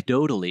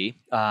anecdotally,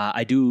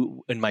 I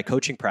do in my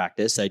coaching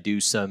practice, I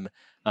do some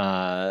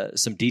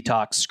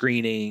detox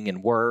screening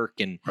and work,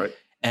 and right.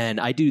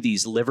 And I do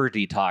these liver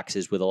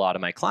detoxes with a lot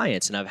of my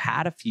clients, and I've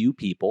had a few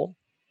people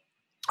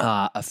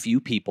have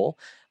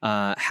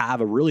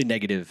a really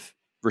negative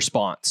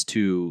response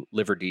to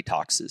liver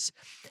detoxes,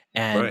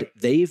 and right.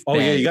 they've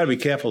yeah, you got to be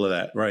careful of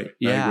that, right?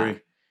 Yeah, I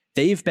agree.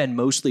 They've been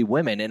mostly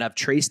women, and I've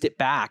traced it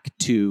back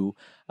to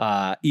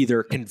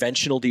either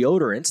conventional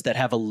deodorants that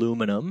have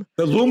aluminum,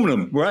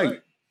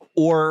 right,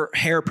 or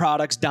hair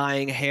products,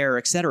 dyeing hair,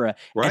 etc.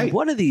 Right. And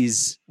one of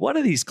these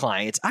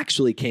clients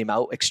actually came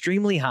out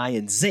extremely high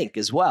in zinc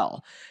as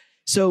well.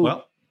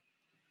 So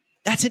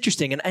that's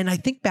interesting. And I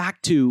think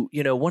back to,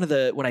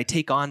 when I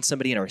take on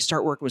somebody and I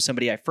start working with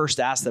somebody, I first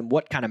ask them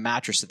what kind of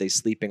mattress are they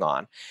sleeping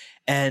on.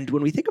 And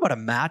when we think about a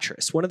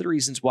mattress, one of the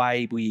reasons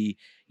why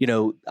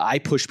I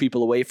push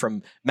people away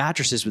from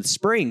mattresses with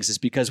springs is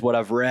because what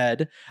I've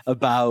read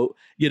about,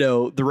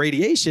 the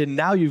radiation,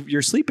 now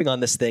you're sleeping on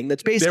this thing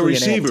that's basically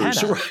they're receivers, an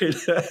antenna.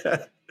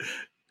 Right?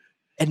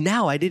 And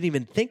now I didn't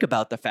even think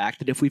about the fact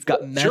that if we've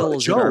got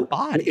metals in our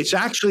body.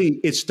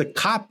 It's the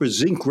copper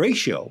zinc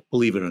ratio,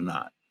 believe it or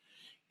not.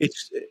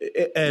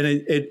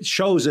 It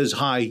shows as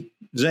high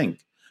zinc,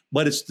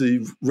 but it's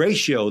the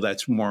ratio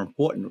that's more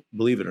important,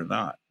 believe it or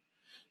not.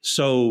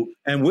 So,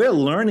 and we're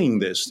learning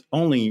this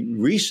only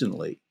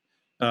recently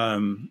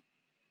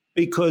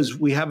because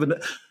we haven't.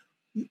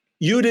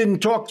 You didn't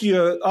talk to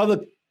your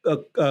other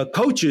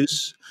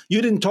coaches.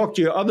 You didn't talk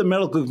to your other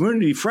medical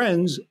community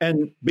friends,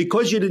 and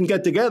because you didn't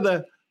get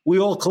together, we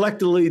all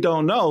collectively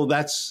don't know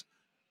that's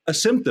a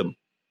symptom,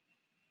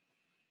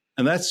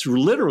 and that's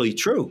literally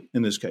true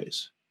in this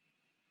case.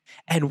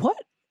 And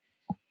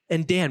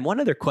Dan, one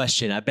other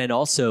question.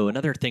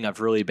 Another thing I've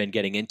really been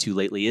getting into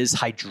lately is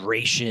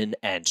hydration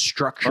and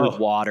structured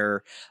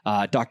water.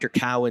 Dr.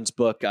 Cowan's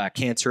book,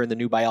 Cancer and the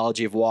New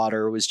Biology of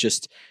Water, was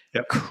just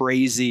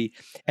crazy.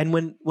 And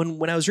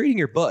when I was reading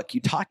your book, you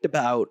talked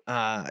about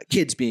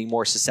kids being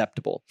more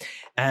susceptible.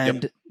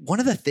 And one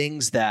of the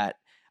things that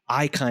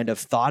I kind of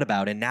thought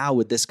about, and now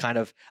with this kind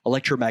of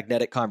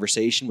electromagnetic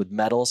conversation with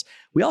metals,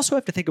 we also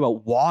have to think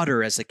about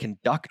water as a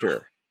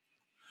conductor,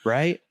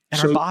 right? And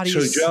our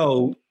bodies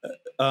Joe,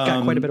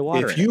 got quite a bit of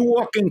water. If you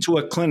walk into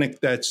a clinic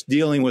that's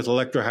dealing with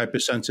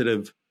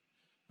electrohypersensitive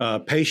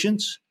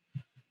patients,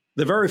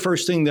 the very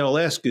first thing they'll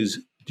ask is,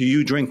 do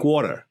you drink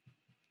water?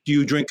 Do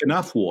you drink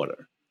enough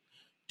water?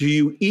 Do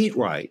you eat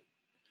right?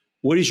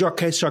 What does your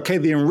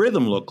circadian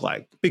rhythm look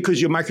like? Because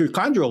your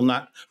mitochondrial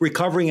not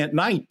recovering at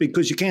night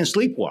because you can't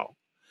sleep well.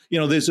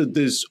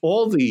 There's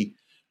all the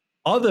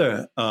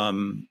other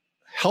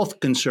health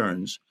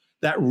concerns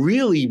that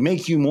really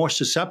make you more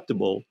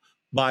susceptible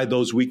by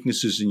those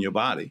weaknesses in your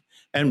body.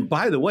 And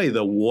by the way,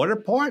 the water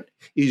part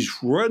is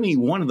really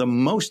one of the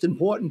most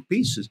important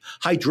pieces.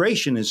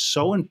 Hydration is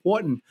so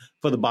important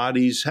for the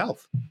body's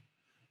health.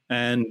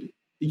 And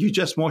you're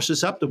just more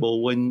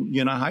susceptible when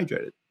you're not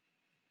hydrated.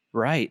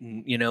 Right.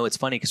 And, it's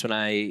funny because when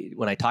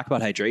I talk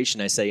about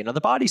hydration, I say,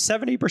 the body's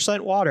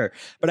 70% water.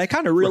 But I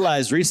kind of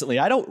realized recently,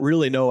 I don't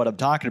really know what I'm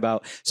talking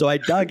about. So I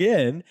dug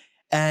in,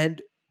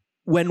 and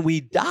when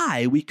we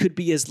die, we could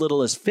be as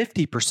little as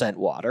 50%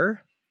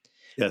 water.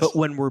 Yes. But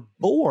when we're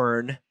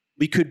born,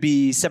 we could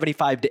be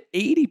 75 to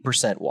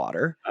 80%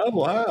 water. Oh,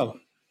 wow.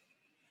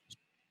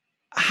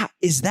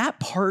 Is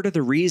that part of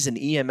the reason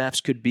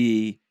EMFs could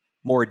be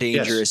more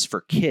dangerous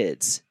for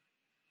kids?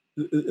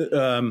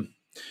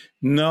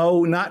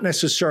 No, not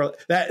necessarily.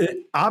 That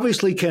it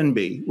obviously can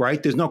be,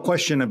 right? There's no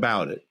question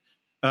about it.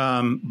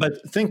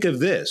 But think of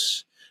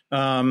this.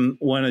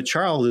 When a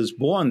child is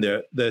born,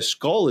 their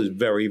skull is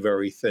very,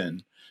 very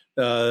thin.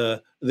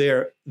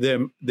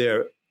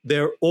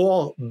 They're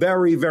all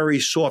very, very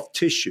soft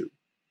tissue.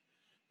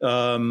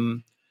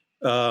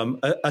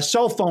 A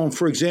cell phone,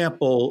 for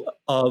example,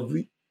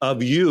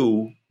 of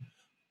you,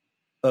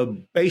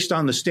 based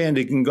on the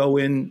standard, can go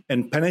in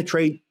and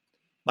penetrate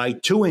by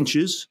 2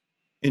 inches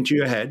into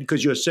your head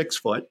because you're 6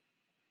 foot,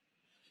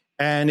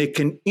 and it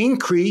can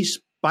increase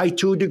by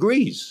 2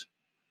 degrees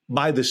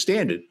by the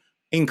standard.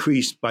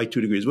 Increased by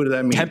 2 degrees. What does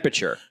that mean?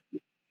 Temperature.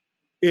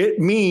 It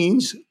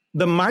means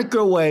the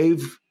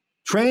microwave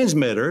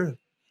transmitter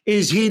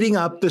is heating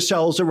up the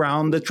cells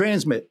around the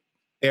transmit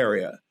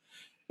area.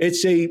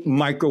 It's a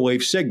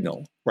microwave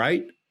signal,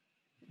 right?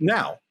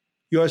 Now,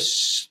 your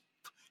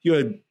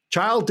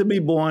child to be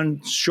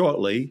born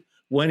shortly,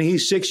 when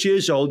he's 6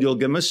 years old, you'll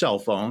give him a cell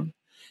phone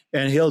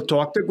and he'll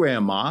talk to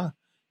grandma.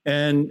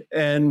 And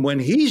when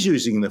he's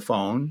using the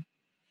phone,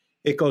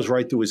 it goes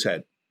right through his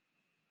head.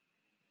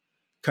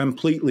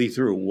 Completely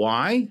through.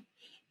 Why?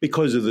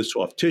 because of the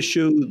soft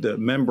tissue, the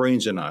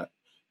membranes are not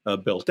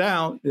built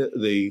out,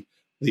 the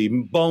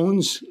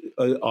bones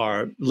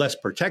are less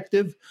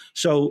protective.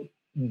 So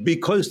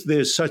because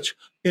there's such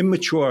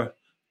immature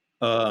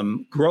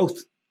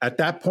growth at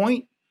that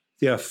point,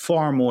 they're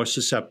far more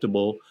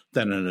susceptible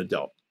than an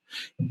adult.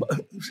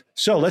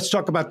 So let's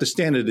talk about the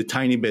standard a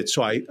tiny bit.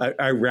 So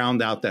I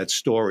round out that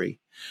story.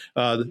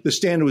 The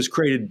standard was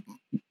created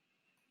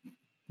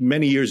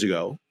many years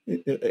ago,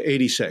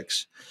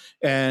 86,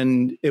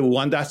 and it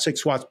was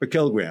 1.6 watts per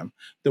kilogram.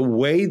 The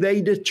way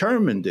they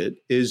determined it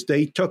is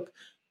they took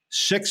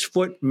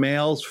 6-foot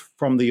males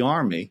from the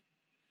Army,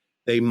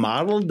 they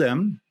modeled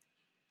them,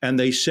 and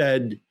they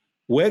said,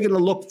 we're going to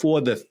look for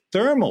the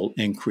thermal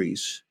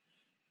increase,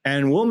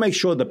 and we'll make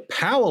sure the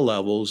power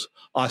levels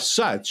are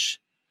such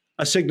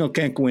a signal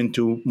can't go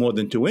into more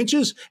than 2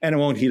 inches, and it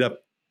won't heat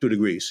up 2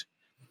 degrees.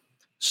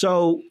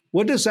 So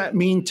what does that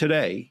mean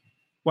today?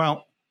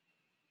 Well,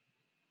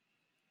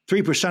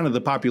 3% of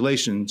the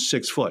population,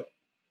 6 foot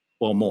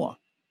or more.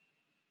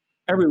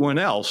 Everyone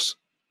else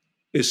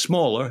is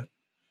smaller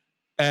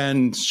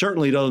and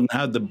certainly doesn't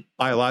have the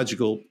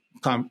biological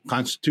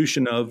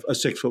constitution of a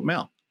 6-foot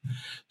male.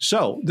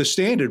 So the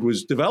standard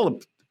was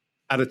developed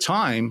at a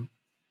time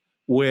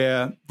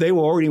where they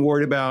were already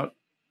worried about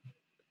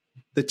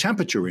the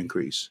temperature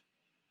increase,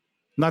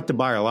 not the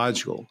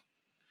biological.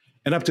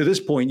 And up to this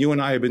point, you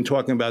and I have been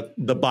talking about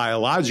the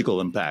biological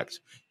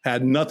impact,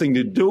 had nothing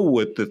to do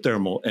with the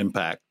thermal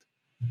impact.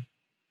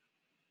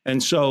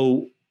 And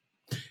so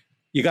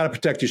you got to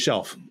protect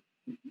yourself.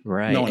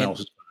 Right. No one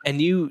else. And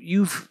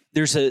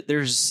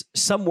there's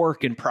some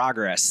work in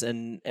progress,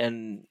 and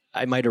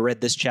I might have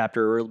read this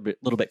chapter a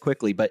little bit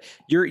quickly, but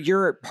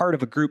you're part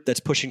of a group that's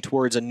pushing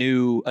towards a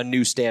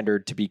new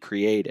standard to be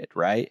created,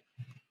 right?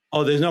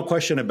 Oh, there's no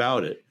question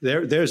about it.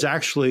 There's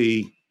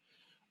actually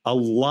a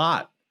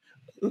lot.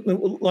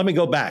 Let me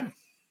go back.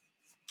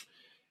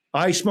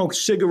 I smoked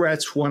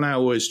cigarettes when I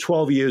was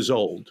 12 years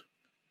old.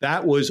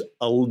 That was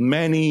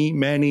many,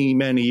 many,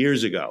 many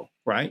years ago,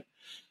 right?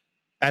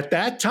 At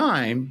that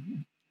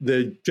time,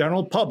 the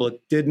general public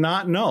did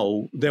not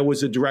know there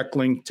was a direct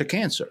link to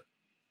cancer.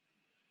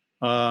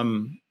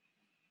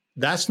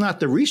 That's not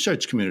the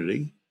research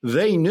community.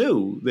 They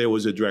knew there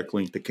was a direct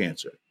link to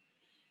cancer.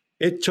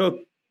 It took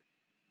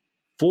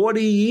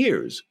 40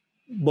 years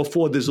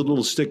before there's a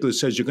little sticker that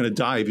says you're going to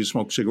die if you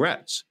smoke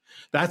cigarettes.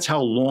 That's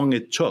how long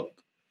it took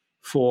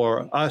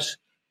for us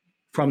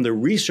from the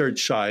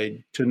research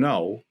side to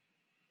know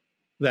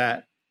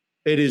that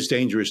it is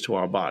dangerous to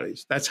our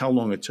bodies. That's how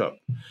long it took.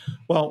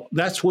 Well,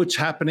 that's what's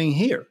happening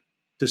here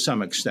to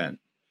some extent.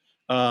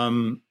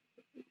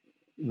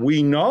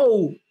 We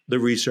know the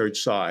research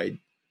side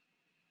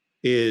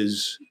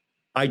is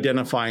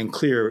identifying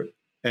clear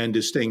and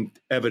distinct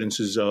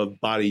evidences of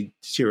body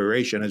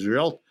deterioration as a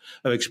result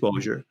of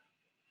exposure,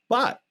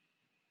 but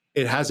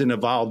it hasn't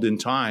evolved in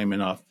time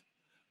enough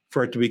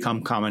for it to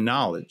become common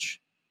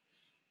knowledge.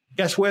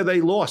 Guess where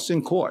they lost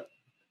in court?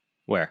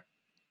 Where?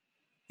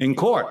 In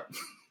court.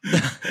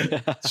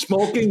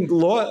 Smoking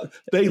law,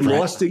 they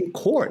lost in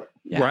court,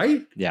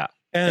 right? Yeah.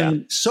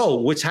 And so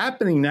what's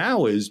happening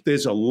now is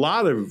there's a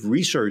lot of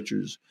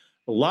researchers,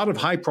 a lot of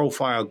high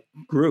profile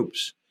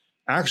groups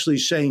actually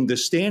saying the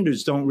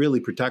standards don't really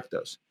protect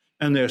us.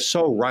 And they're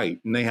so right.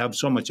 And they have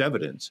so much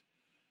evidence.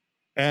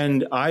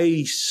 And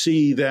I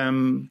see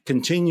them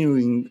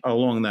continuing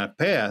along that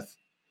path.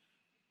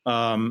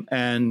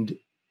 And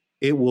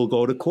it will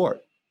go to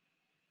court.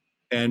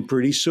 And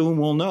pretty soon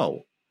we'll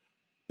know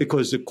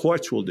because the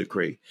courts will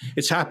decree.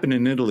 It's happened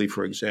in Italy,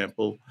 for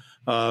example.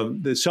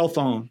 The cell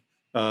phone,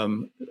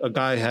 a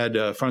guy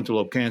had frontal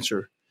lobe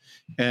cancer,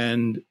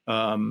 and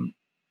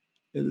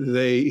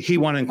he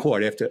won in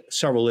court after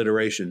several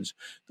iterations.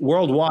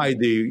 Worldwide,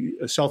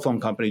 the cell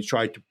phone company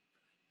tried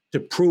to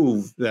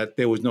prove that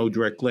there was no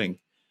direct link,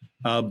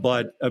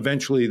 but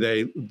eventually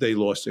they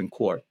lost in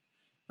court.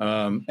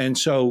 And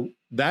so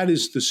that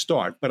is the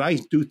start. But I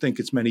do think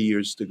it's many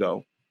years to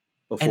go.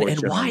 And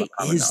why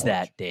is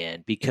that,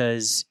 Dan?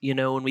 Because,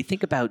 when we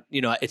think about,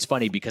 it's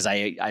funny because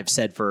I've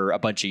said for a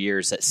bunch of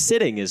years that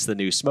sitting is the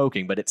new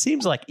smoking, but it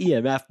seems like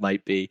EMF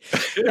might be.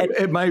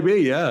 It might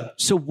be, yeah.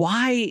 So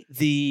why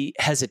the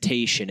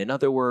hesitation? In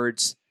other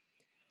words,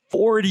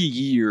 40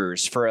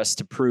 years for us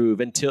to prove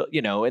until,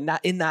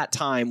 in that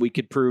time we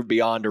could prove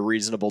beyond a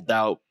reasonable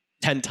doubt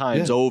 10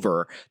 times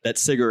over that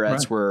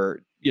cigarettes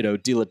were,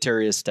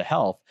 deleterious to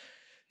health.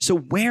 So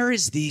where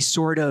is the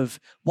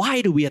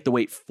why do we have to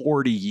wait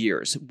 40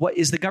 years? What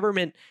is the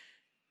government?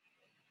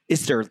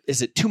 Is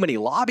it too many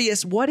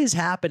lobbyists? What is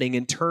happening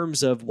in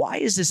terms of why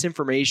is this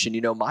information?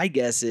 My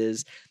guess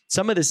is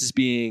some of this is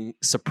being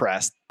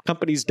suppressed.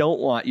 Companies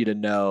don't want you to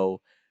know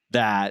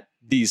that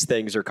these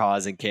things are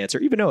causing cancer,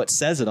 even though it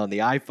says it on the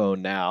iPhone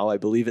now. I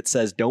believe it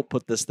says, don't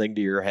put this thing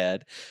to your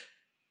head.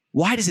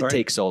 Why does it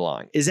take so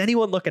long? Is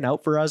anyone looking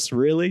out for us,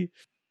 really?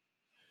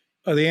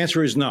 The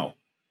answer is no.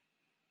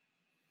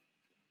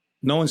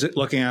 No one's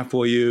looking out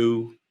for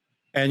you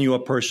and your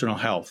personal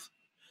health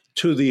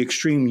to the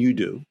extreme you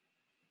do.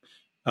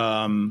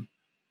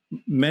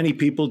 Many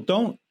people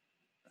don't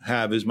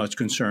have as much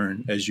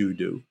concern as you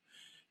do.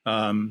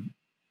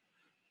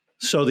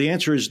 So the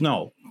answer is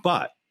no.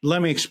 But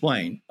let me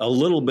explain a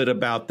little bit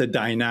about the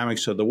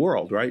dynamics of the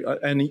world, right?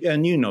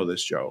 And you know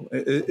this, Joe.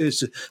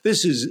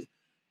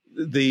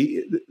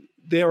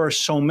 There are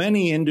so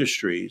many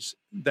industries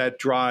that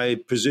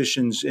drive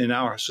positions in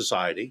our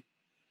society,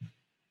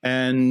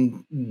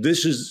 and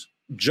this is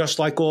just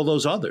like all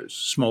those others.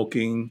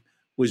 Smoking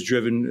was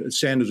driven;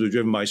 standards were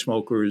driven by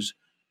smokers.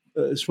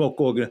 There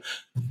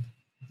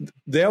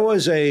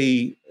was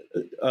a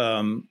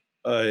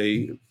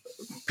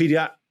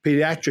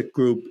pediatric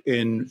group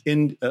in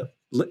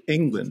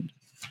England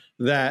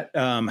that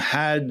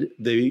had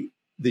the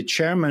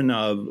chairman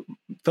of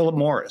Philip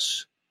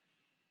Morris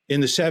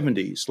in the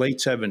 70s, late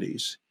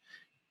 70s.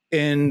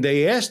 And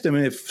they asked him,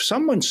 if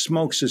someone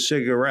smokes a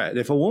cigarette,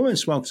 if a woman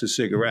smokes a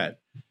cigarette,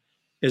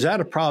 is that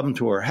a problem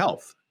to her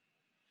health?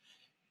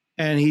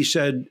 And he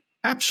said,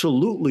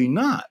 absolutely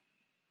not.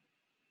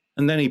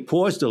 And then he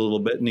paused a little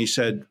bit and he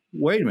said,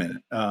 wait a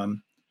minute,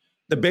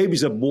 the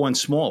babies are born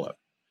smaller.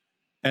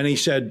 And he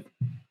said,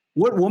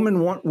 what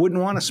woman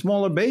wouldn't want a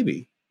smaller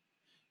baby?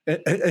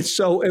 And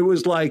so it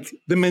was like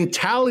the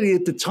mentality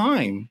at the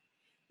time,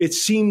 it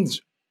seemed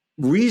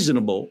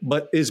reasonable,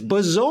 but it's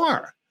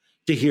bizarre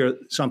to hear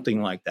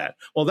something like that.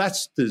 Well,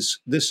 this is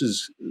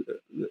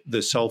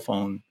the cell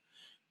phone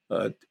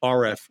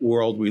RF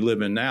world we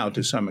live in now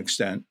to some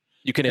extent.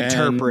 You can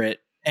interpret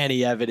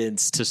any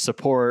evidence to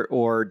support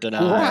or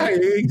deny. Right,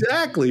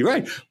 exactly,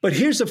 right. But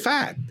here's the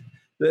fact.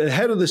 The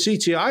head of the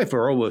CTI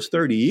for almost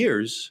 30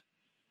 years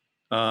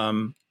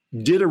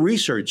did a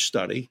research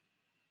study.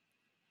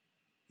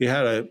 He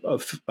had a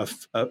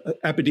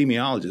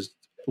epidemiologist,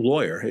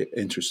 lawyer,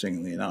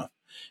 interestingly enough.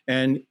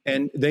 And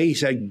they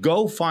said,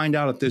 go find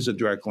out if there's a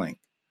direct link.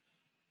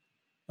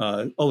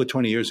 Over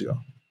 20 years ago.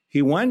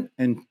 He went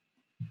and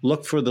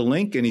looked for the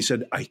link, and he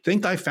said, I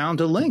think I found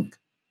a link.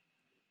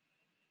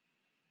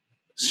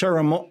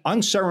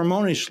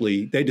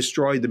 Unceremoniously, they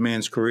destroyed the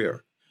man's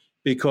career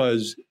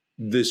because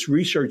this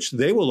research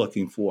they were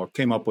looking for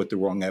came up with the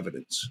wrong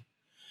evidence.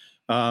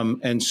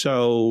 And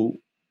so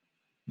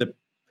the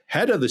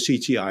head of the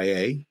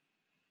CTIA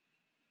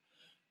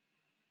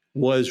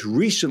was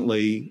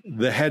recently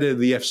the head of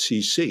the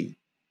FCC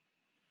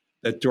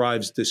that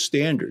drives the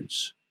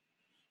standards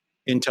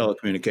in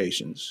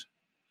telecommunications.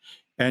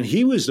 And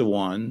he was the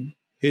one,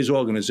 his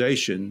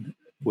organization,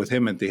 with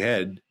him at the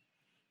head,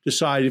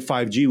 decided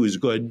 5G was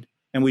good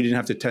and we didn't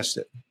have to test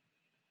it.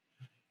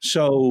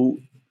 So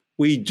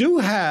we do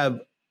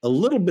have a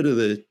little bit of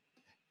the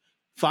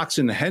fox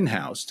in the hen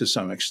house to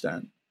some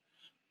extent,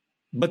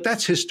 but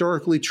that's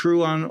historically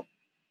true in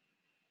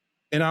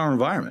our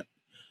environment.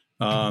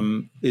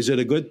 Is it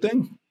a good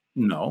thing?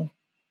 No.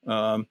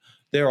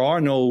 There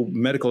are no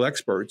medical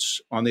experts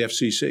on the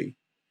FCC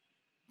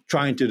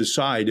trying to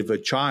decide if a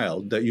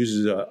child that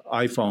uses an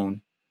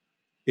iPhone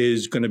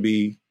is going to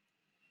be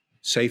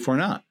safe or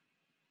not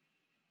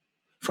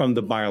from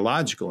the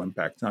biological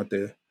impact, not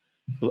the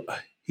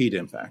heat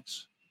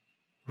impacts.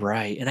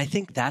 Right. And I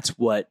think that's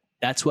what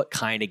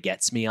kind of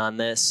gets me on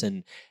this.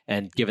 And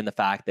given the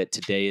fact that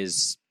today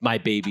is my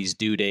baby's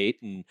due date,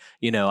 and,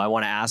 I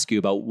want to ask you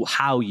about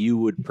how you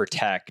would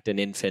protect an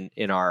infant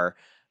in our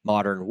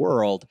modern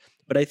world.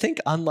 But I think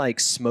unlike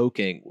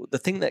smoking, the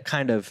thing that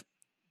kind of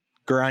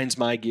grinds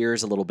my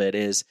gears a little bit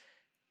is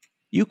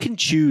you can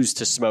choose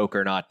to smoke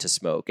or not to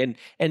smoke. And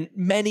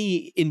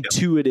many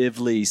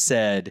intuitively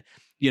said,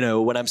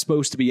 when I'm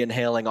supposed to be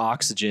inhaling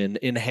oxygen,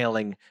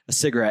 inhaling a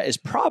cigarette is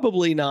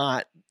probably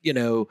not,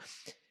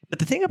 But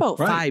the thing about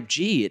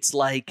 5G, it's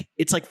like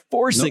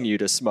forcing you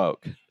to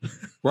smoke.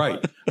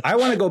 Right.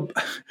 I'm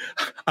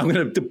going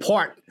to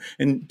depart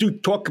and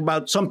talk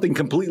about something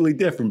completely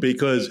different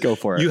because go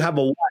for it. You have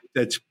a wife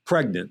that's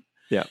pregnant.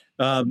 Yeah.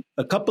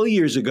 A couple of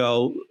years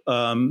ago,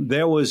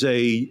 there was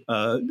a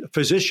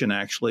physician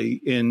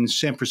actually in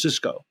San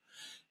Francisco.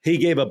 He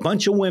gave a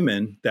bunch of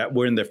women that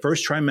were in their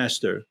first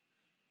trimester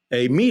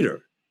a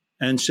meter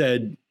and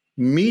said,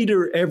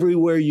 meter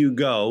everywhere you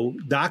go,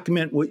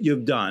 document what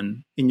you've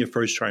done in your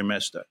first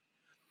trimester.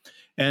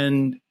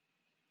 And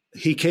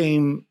he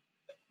came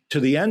to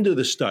the end of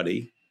the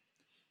study,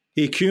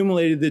 he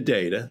accumulated the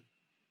data,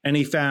 and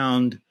he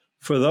found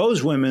for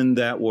those women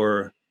that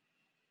were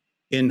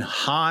in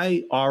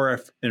high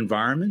RF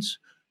environments,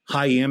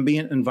 high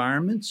ambient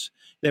environments,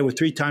 they were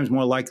 3 times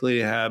more likely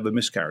to have a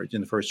miscarriage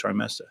in the first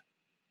trimester.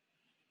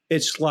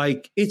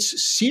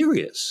 It's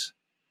serious.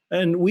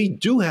 And we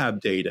do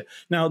have data.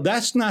 Now,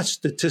 that's not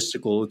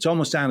statistical. It's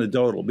almost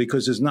anecdotal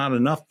because there's not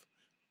enough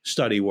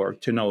study work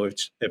to know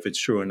if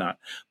it's true or not.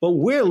 But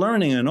we're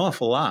learning an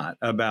awful lot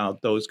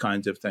about those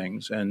kinds of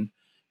things. And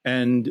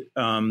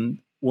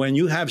when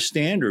you have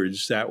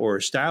standards that were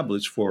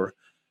established for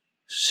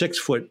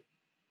 6-foot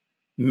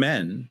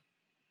men,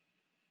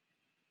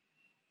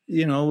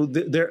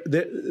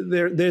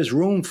 there's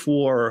room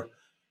for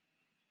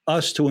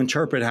us to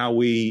interpret how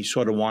we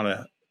sort of want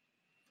to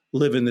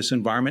live in this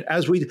environment.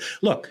 As we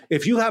look,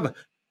 if you have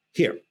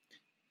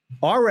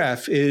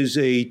RF is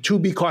a to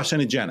be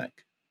carcinogenic.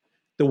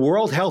 The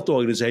World Health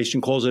Organization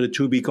calls it a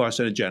 2B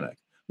carcinogenic.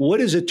 What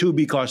is a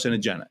 2B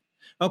carcinogenic?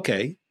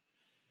 Okay.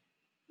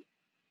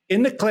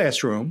 In the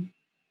classroom,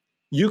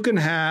 you can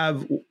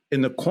have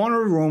in the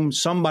corner of the room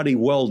somebody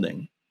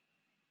welding,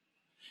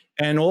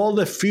 and all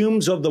the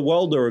fumes of the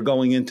welder are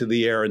going into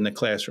the air in the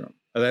classroom.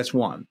 That's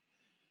one.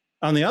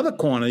 On the other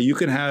corner, you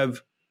can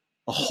have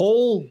a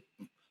whole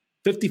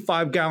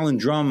 55-gallon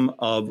drum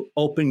of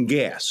open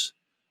gas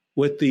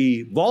with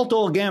the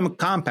volatile organic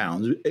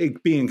compounds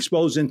being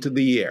exposed into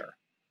the air.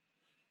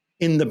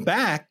 In the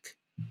back,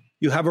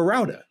 you have a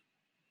router.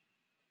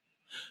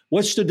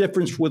 What's the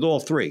difference with all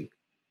three?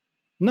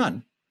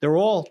 None. They're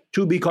all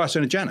 2B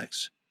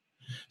carcinogenics.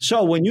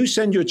 So when you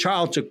send your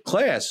child to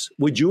class,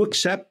 would you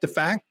accept the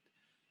fact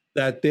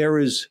that there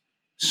is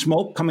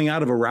smoke coming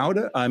out of a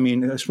router? I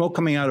mean, smoke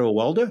coming out of a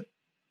welder?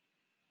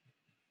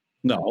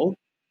 No.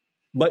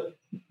 But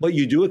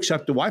you do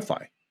accept the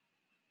Wi-Fi.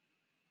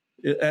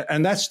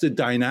 And that's the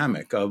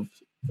dynamic of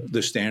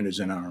the standards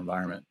in our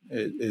environment.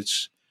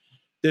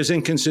 There's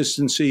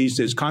inconsistencies,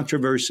 there's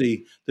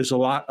controversy, there's a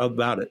lot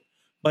about it.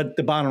 But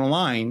the bottom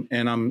line,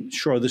 and I'm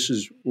sure this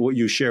is what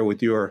you share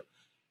with your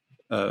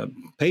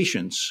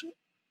patients,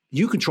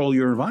 you control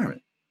your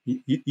environment.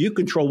 You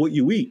control what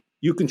you eat.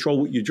 You control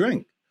what you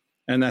drink.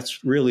 And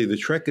that's really the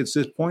trick at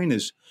this point,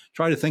 is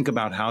try to think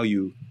about how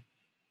you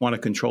want to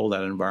control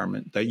that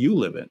environment that you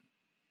live in.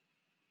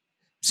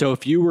 So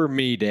if you were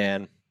me,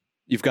 Dan,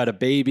 you've got a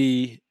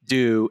baby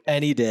due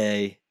any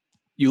day.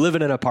 You live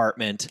in an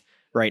apartment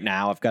right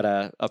now. I've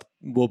got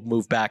we'll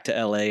move back to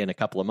LA in a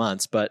couple of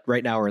months, but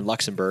right now we're in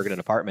Luxembourg in an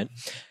apartment.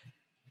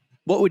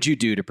 What would you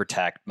do to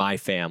protect my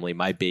family,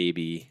 my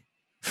baby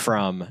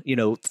from,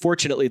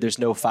 fortunately there's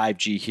no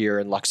 5G here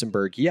in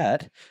Luxembourg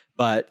yet,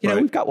 but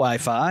we've got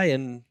Wi-Fi.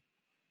 And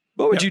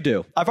what would you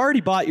do? I've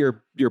already bought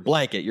your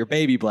blanket, your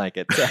baby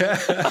blanket.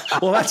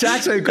 Well, that's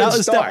actually a good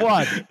start. Step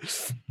one.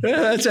 Yeah,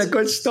 that's a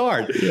good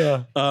start.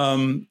 Yeah.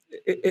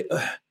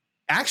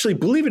 Actually,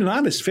 believe it or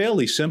not, it's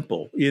fairly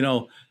simple.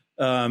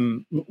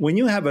 When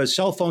you have a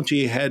cell phone to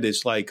your head,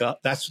 it's like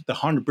that's the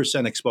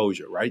 100%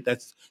 exposure, right?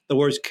 That's the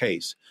worst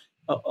case.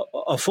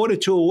 A foot or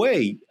two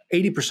away,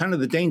 80% of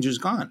the danger is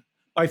gone.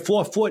 By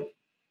 4 foot,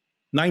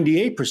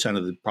 98%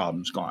 of the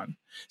problem's gone.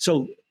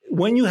 So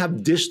when you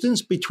have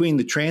distance between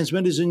the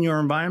transmitters in your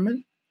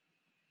environment,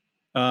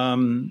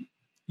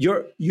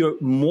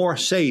 you're more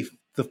safe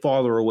the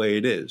farther away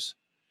it is.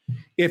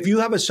 If you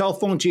have a cell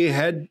phone to your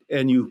head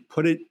and you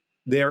put it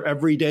there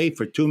every day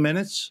for 2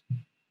 minutes,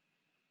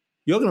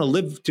 you're going to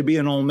live to be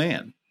an old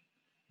man.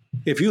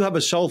 If you have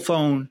a cell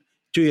phone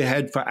to your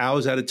head for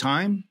hours at a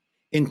time,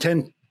 in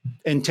 10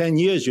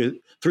 years, you're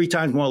 3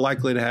 times more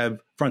likely to have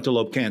frontal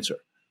lobe cancer.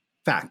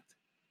 Fact.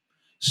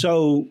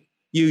 So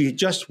you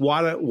just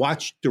want to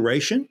watch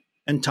duration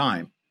and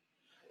time.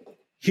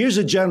 Here's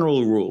a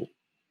general rule.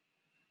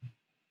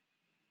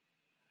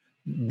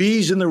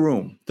 Bees in the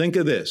room. Think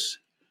of this.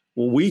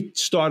 When we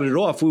started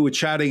off, we were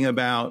chatting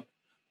about,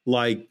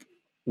 like,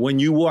 when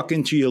you walk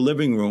into your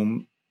living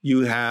room,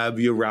 you have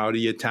your router,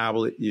 your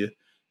tablet,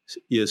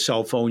 your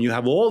cell phone. You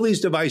have all these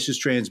devices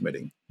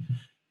transmitting.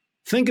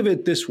 Think of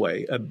it this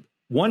way.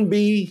 One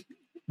bee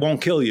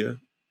won't kill you.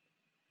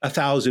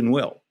 1,000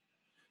 will.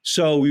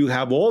 So you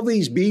have all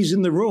these bees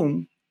in the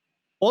room.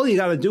 All you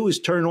got to do is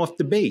turn off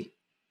the bee.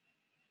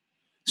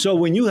 So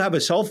when you have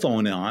a cell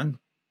phone on,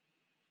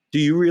 do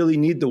you really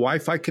need the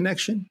Wi-Fi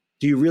connection?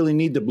 Do you really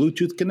need the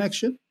Bluetooth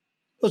connection?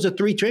 Those are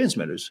 3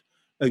 transmitters,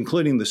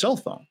 including the cell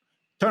phone.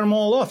 Turn them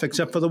all off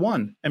except for the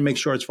one and make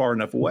sure it's far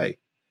enough away.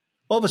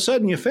 All of a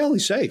sudden, you're fairly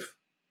safe.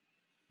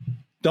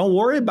 Don't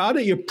worry about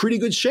it. You're in pretty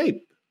good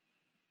shape.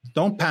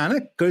 Don't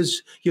panic,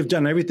 because you've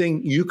done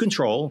everything you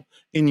control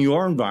in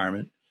your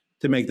environment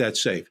to make that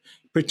safe.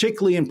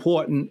 Particularly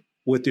important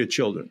with your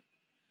children,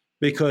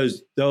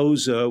 because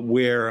those are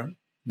where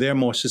they're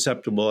more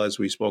susceptible, as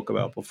we spoke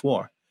about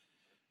before.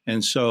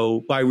 And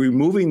so by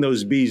removing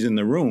those bees in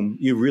the room,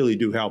 you really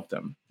do help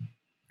them.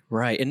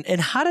 Right.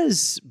 And how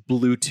does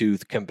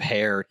Bluetooth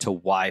compare to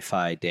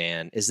Wi-Fi,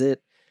 Dan? Is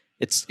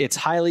it's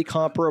highly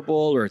comparable,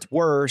 or it's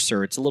worse,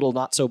 or it's a little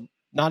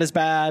not as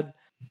bad?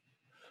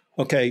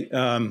 Okay.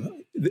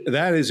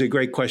 That is a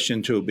great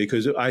question too,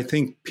 because I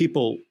think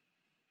people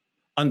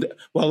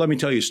well, let me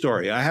tell you a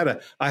story. I had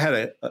a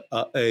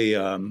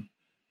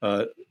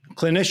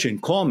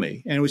clinician call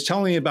me and was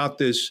telling me about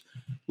this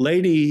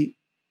lady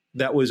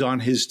that was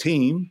on his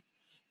team,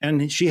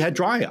 and she had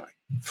dry eye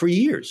for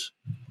years.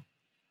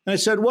 And I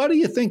said, "Why do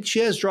you think she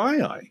has dry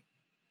eye?"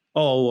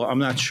 "Oh, I'm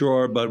not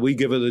sure, but we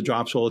give her the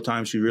drops all the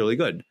time. She's really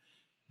good."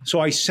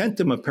 So I sent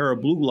him a pair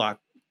of blue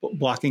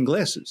blocking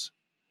glasses,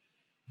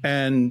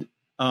 and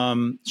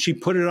she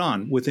put it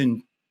on.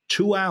 Within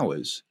 2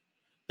 hours,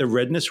 the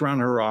redness around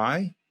her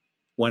eye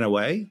went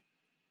away,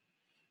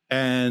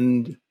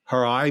 and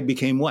her eye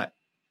became wet.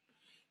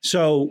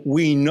 So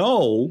we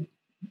know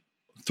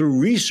through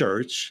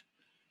research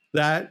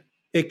that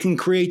it can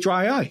create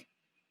dry eye.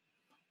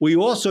 We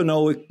also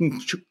know it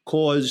can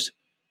cause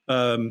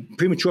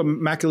premature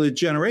macular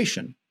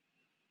degeneration.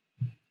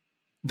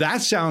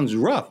 That sounds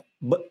rough,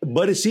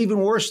 But it's even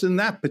worse than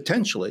that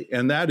potentially,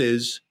 and that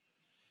is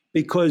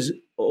because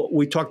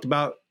we talked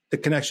about the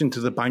connection to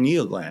the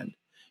pineal gland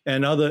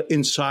and other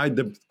inside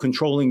the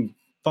controlling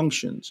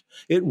functions.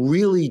 It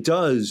really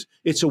does.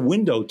 It's a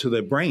window to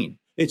the brain.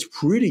 It's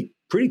pretty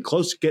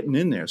close to getting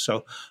in there.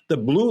 So the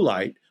blue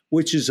light,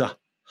 which is a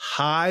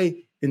high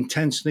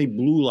intensity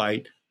blue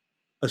light,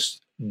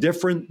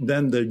 different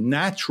than the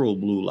natural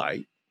blue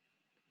light,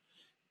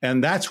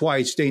 and that's why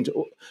it's dangerous.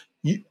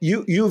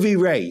 UV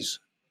rays.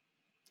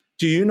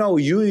 Do you know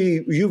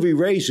UV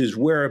rays is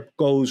where it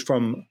goes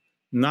from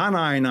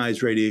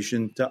non-ionized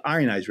radiation to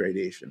ionized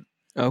radiation?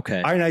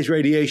 Okay. Ionized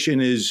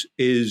radiation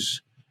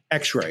is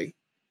X-ray.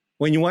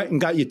 When you went and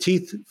got your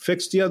teeth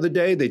fixed the other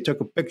day, they took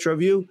a picture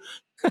of you.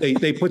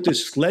 They put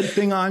this lead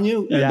thing on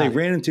you, and they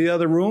ran into the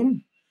other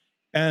room,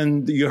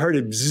 and you heard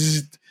it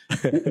bzzzt.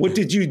 What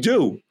did you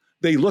do?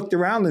 They looked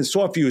around and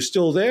saw if you were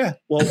still there.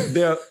 Well,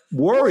 they're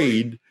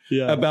worried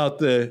about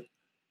the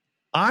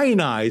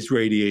ionized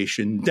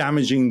radiation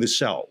damaging the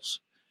cells,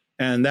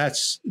 and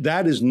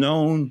that is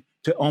known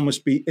to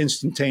almost be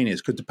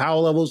instantaneous because the power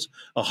levels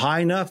are high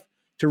enough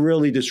to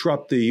really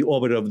disrupt the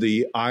orbit of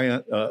the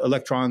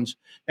electrons,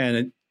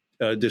 and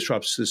it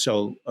disrupts the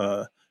cell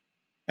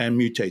and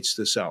mutates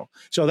the cell.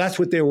 So that's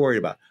what they're worried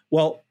about.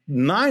 Well,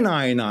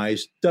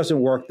 non-ionized doesn't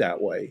work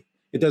that way.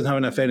 It doesn't have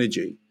enough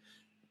energy.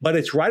 But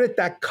it's right at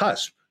that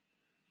cusp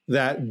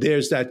that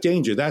there's that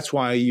danger. That's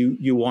why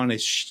you want to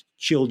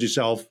shield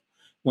yourself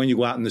when you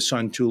go out in the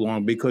sun too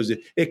long, because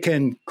it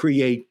can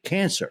create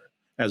cancer,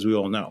 as we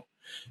all know.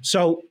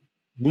 So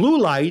blue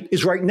light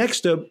is right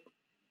next to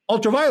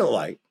ultraviolet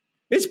light.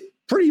 It's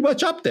pretty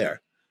much up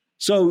there.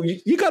 So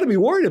you got to be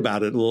worried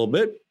about it a little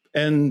bit.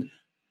 And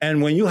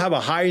when you have a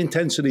high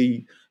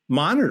intensity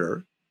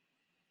monitor,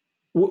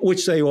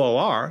 which they all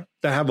are,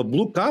 that have a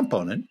blue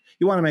component,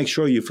 you want to make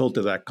sure you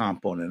filter that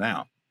component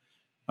out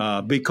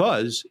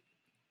because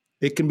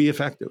it can be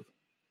effective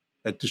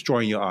at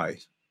destroying your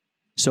eyes.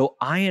 So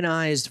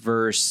ionized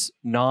versus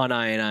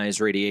non-ionized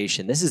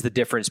radiation. This is the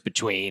difference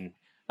between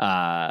like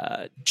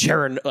a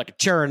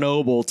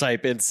Chernobyl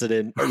type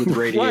incident with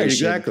radiation. Right,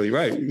 exactly.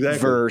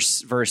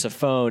 Versus a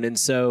phone. And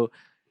so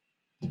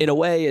in a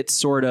way, it's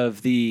sort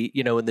of the,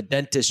 in the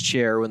dentist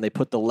chair when they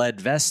put the lead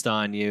vest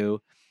on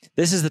you,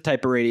 this is the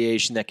type of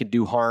radiation that can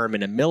do harm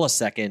in a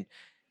millisecond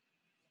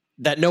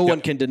that no one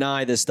can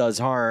deny this does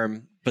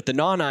harm. But the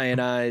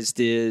non-ionized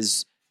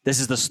this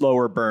is the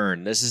slower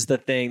burn. This is the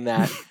thing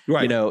that,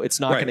 it's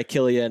not going to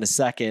kill you in a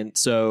second.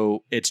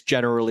 So it's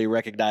generally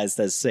recognized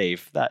as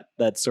safe.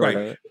 That's sort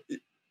of.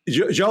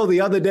 Joe, the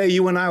other day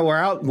you and I were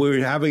out, we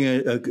were having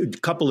a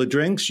couple of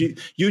drinks.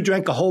 You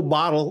drank a whole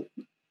bottle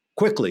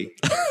quickly.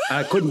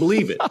 I couldn't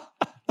believe it.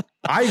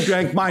 I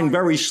drank mine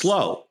very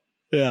slow.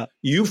 Yeah.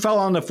 You fell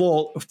on the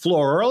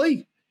floor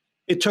early.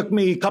 It took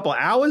me a couple of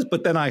hours,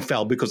 but then I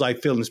fell because I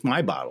finished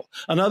my bottle.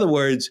 In other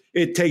words,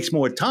 it takes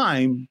more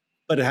time,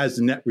 but it has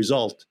the net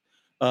result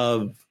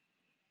of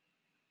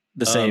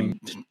the same.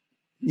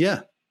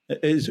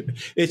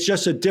 It's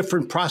just a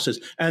different process.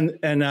 And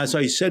as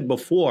I said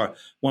before,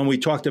 when we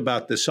talked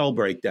about the cell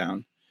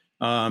breakdown,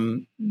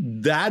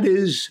 that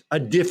is a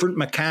different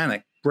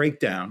mechanic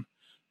breakdown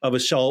of a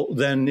cell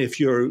than if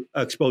you're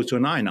exposed to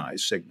an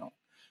ionized signal.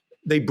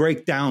 They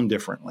break down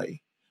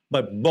differently,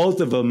 but both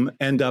of them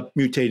end up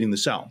mutating the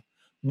cell.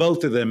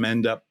 Both of them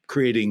end up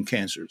creating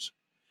cancers.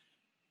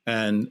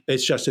 And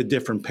it's just a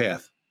different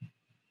path.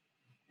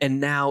 And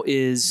now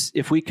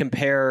if we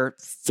compare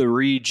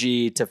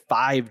 3G to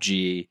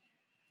 5G,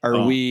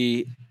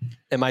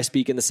 am I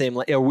speaking the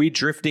same? Are we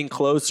drifting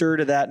closer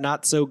to that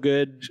not so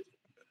good,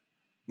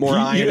 more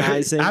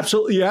ionizing?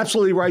 Absolutely. You're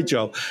absolutely right,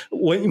 Joe.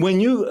 When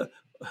you,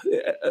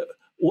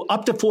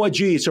 up to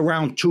 4G, it's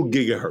around 2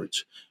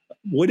 gigahertz.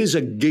 What is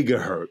a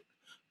gigahertz?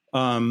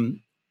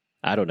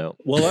 I don't know.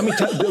 Well, let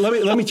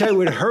me tell you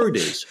what a hertz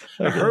is.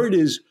 A hertz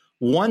is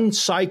 1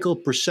 cycle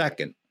per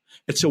second.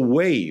 It's a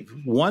wave,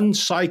 1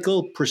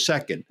 cycle per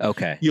second.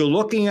 Okay. You're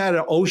looking at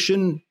an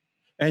ocean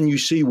and you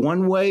see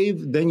one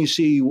wave, then you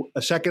see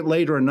a second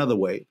later another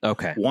wave.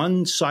 Okay.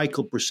 1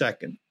 cycle per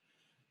second.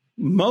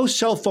 Most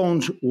cell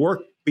phones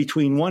work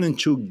between 1 and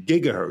 2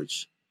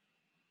 gigahertz,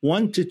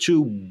 1 to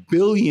 2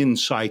 billion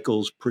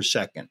cycles per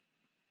second.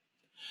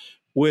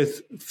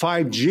 With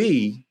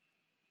 5G,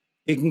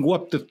 it can go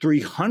up to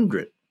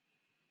 300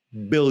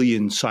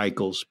 billion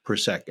cycles per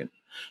second.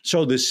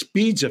 So the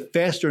speeds are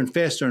faster and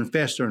faster and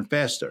faster and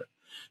faster.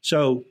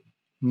 So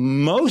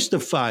most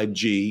of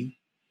 5G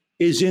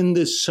is in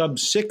the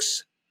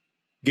sub-6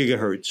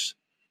 gigahertz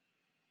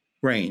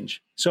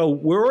range. So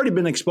we've already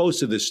been exposed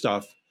to this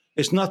stuff.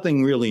 It's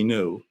nothing really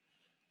new.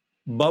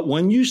 But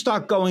when you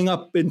start going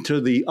up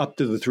to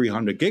the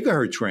 300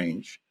 gigahertz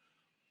range,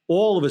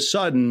 all of a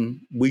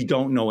sudden, we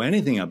don't know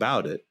anything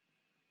about it.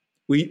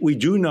 We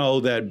do know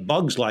that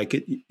bugs like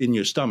it in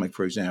your stomach,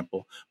 for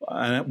example.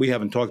 And we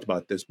haven't talked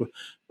about this, but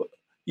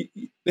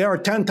there are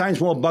 10 times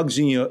more bugs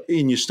in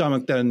your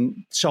stomach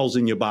than cells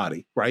in your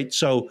body, right?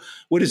 So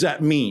what does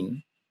that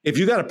mean? If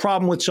you got a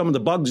problem with some of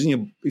the bugs in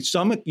your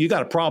stomach, you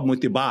got a problem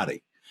with your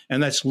body.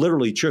 And that's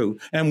literally true.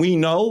 And we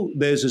know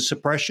there's a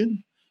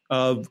suppression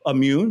of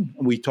immune.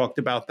 We talked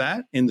about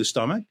that in the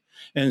stomach.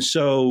 And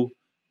so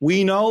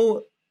we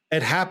know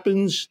it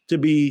happens to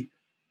be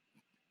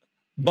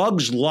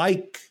bugs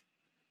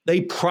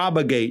they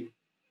propagate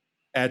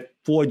at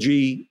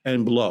 4G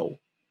and below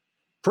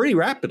pretty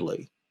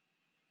rapidly.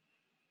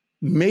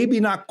 Maybe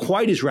not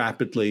quite as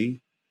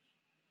rapidly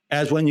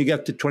as when you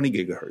get to 20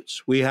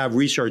 gigahertz. We have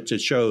research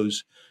that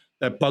shows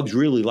that bugs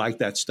really like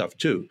that stuff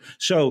too.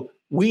 So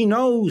we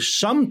know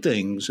some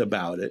things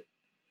about it,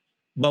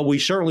 but we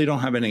certainly don't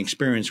have any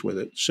experience with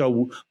it.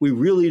 So we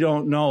really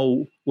don't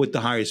know what the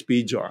higher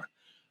speeds are.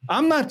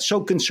 I'm not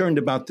so concerned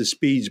about the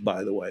speeds,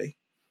 by the way.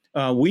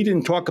 We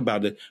didn't talk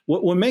about it.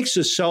 What makes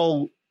the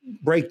cell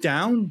break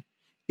down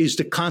is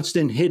the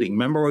constant hitting.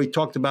 Remember we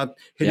talked about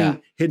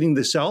hitting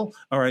the cell?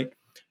 All right.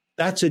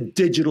 That's a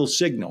digital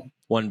signal.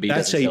 One beat.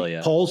 That's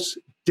a pulse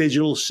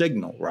digital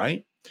signal,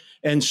 right?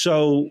 And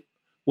so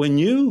when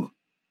you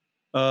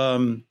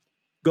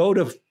go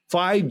to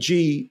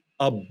 5G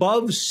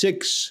above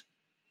 6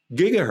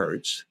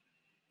 gigahertz,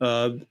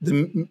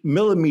 the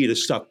millimeter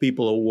stuff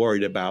people are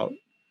worried about,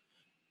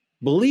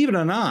 believe it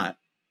or not,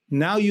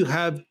 now you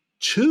have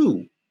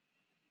 2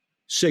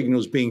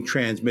 signals being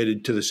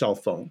transmitted to the cell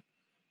phone,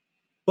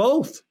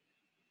 both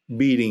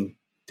beating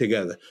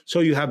together. So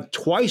you have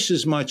twice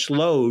as much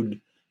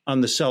load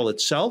on the cell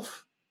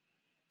itself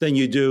than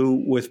you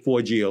do with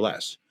 4G or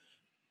less.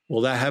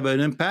 Will that have an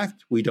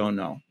impact? We don't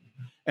know.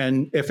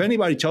 And if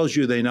anybody tells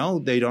you they know,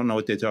 they don't know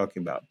what they're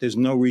talking about. There's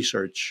no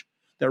research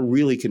that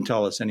really can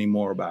tell us any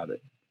more about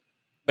it.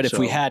 But if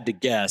we had to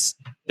guess,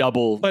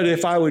 double. But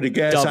if I were to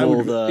guess,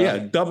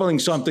 doubling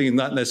something is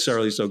not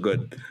necessarily so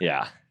good.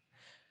 Yeah.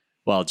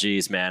 Well,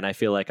 geez, man, I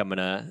feel like I'm going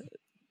to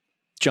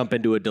jump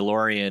into a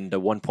DeLorean to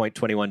 1.21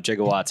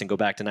 gigawatts and go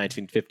back to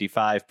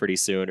 1955 pretty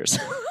soon or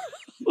something.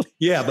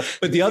 Yeah,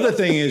 but the other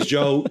thing is,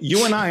 Joe,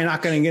 you and I are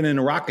not going to get in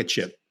a rocket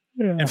ship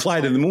and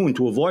fly to the moon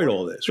to avoid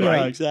all this,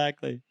 right? Yeah,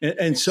 exactly.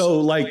 And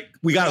so,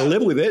 we got to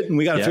live with it, and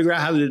we got to figure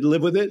out how to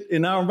live with it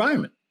in our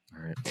environment.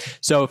 All right.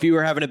 So if you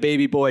were having a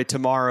baby boy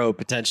tomorrow,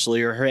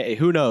 potentially, or hey,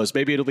 who knows,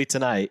 maybe it'll be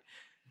tonight,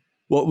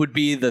 what would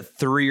be the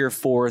 3 or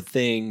 4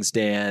 things,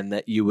 Dan,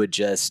 that you would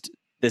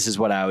this is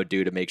what I would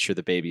do to make sure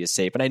the baby is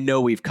safe? And I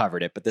know we've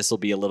covered it, but this will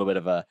be a little bit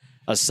of a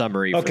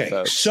summary for folks.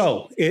 Okay,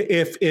 so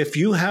if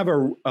you have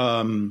your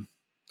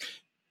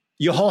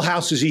whole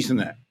house is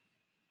Ethernet,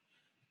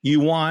 you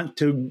want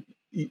to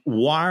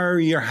wire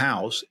your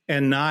house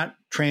and not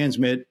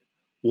transmit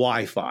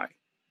Wi-Fi.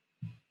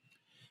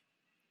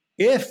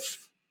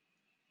 If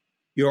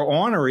you're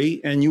ornery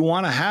and you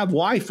want to have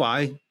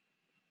Wi-Fi,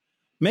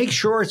 make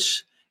sure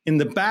it's in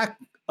the back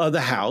of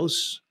the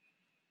house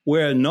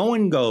where no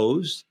one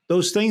goes.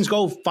 Those things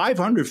go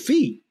 500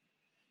 feet,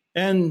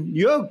 and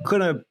you're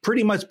going to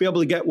pretty much be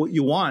able to get what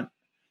you want,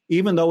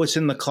 even though it's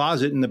in the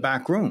closet in the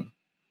back room.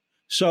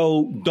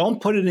 So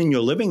don't put it in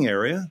your living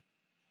area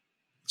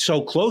so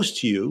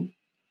close to you.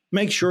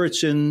 Make sure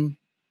it's in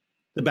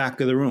the back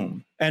of the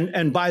room.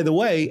 And by the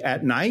way,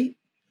 at night,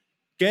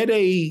 get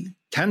a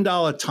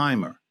 $10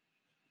 timer,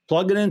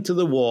 plug it into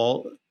the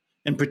wall,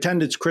 and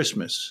pretend it's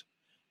Christmas.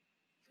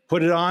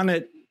 Put it on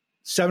at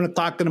 7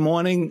 o'clock in the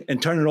morning and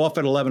turn it off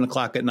at 11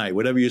 o'clock at night,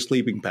 whatever your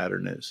sleeping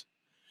pattern is.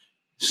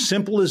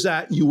 Simple as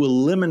that. You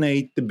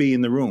eliminate the bee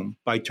in the room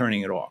by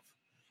turning it off,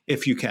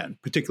 if you can,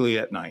 particularly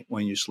at night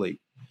when you sleep.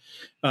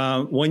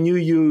 When you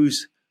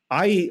use,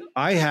 I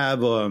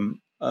have a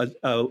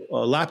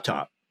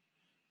laptop.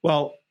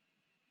 Well,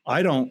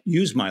 I don't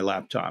use my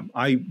laptop.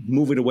 I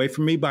move it away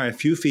from me by a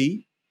few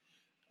feet.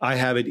 I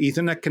have it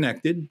Ethernet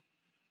connected.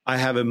 I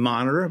have a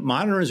monitor.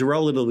 Monitors are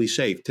relatively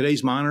safe.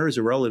 Today's monitors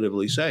are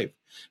relatively safe.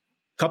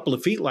 A couple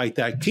of feet like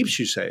that keeps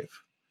you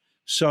safe.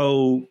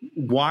 So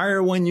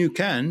wire when you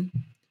can.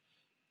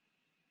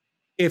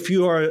 If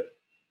you are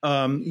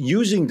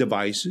using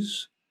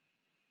devices,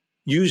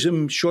 use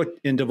them short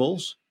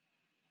intervals.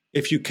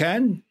 If you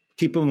can,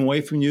 keep them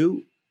away from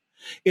you.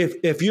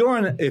 If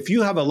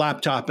you have a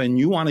laptop and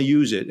you want to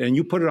use it and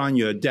you put it on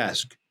your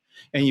desk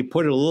and you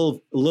put it a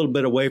little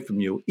bit away from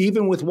you,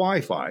 even with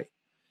Wi-Fi,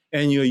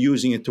 and you're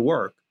using it to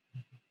work,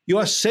 you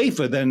are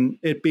safer than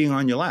it being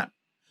on your lap.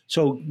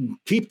 So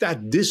keep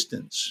that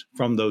distance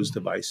from those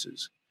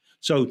devices.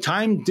 So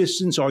time,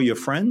 distance are your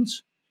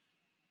friends.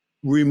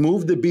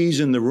 Remove the bees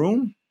in the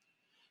room.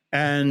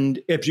 And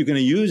if you're going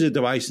to use a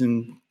device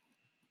in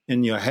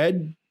your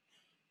head,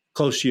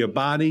 close to your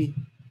body,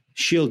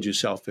 shield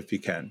yourself if you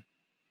can.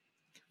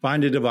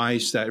 Find a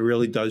device that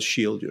really does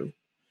shield you.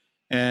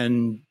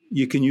 And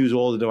you can use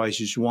all the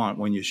devices you want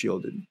when you're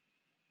shielded.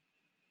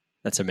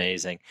 That's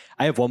amazing.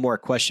 I have one more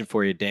question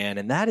for you, Dan,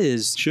 and that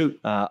is,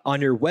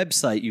 on your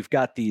website, you've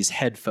got these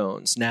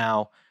headphones.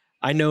 Now,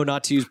 I know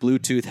not to use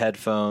Bluetooth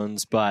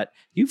headphones, but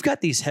you've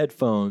got these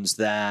headphones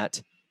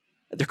that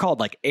they're called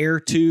like air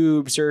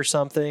tubes or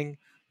something.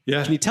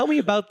 Yeah. Can you tell me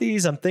about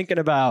these? I'm thinking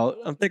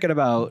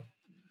about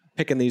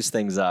picking these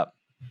things up.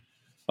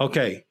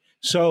 Okay.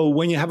 So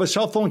when you have a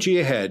cell phone to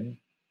your head,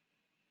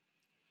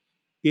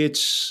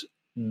 it's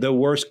the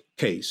worst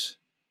case.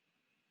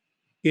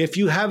 If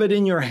you have it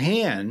in your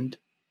hand,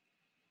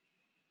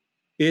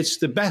 it's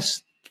the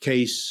best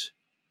case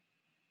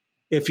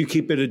if you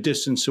keep it a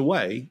distance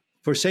away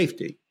for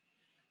safety.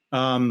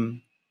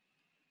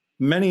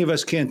 Many of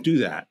us can't do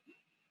that,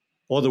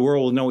 or the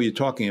world will know what you're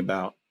talking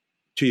about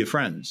to your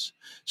friends.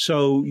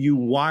 So you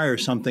wire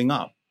something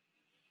up,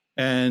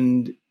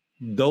 and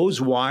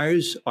those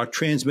wires are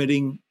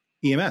transmitting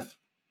EMF,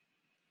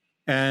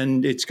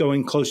 and it's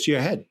going close to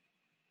your head.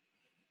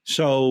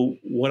 So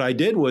what I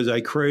did was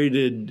I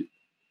created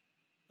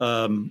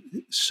a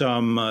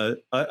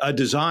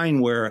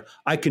design where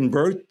I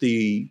convert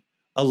the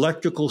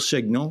electrical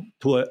signal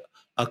to a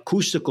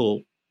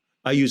acoustical.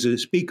 I use a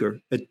speaker,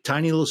 a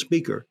tiny little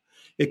speaker.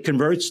 It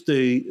converts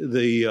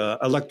the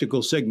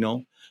electrical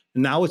signal.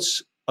 Now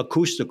it's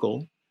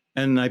acoustical,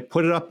 and I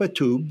put it up a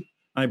tube,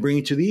 and I bring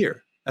it to the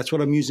ear. That's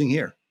what I'm using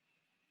here.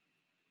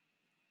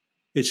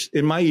 It's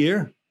in my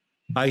ear.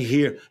 I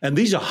hear, and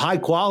these are high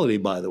quality,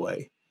 by the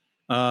way.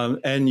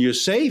 And you're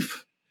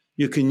safe.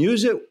 You can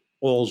use it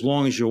all as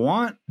long as you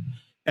want.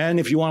 And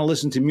if you want to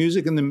listen to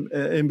music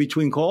in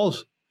between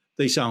calls,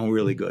 they sound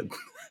really good.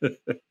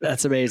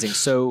 That's amazing.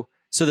 So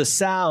the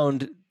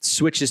sound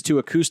switches to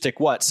acoustic,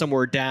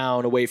 somewhere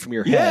down, away from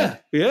your head.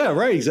 Yeah,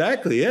 right,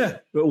 exactly. Yeah,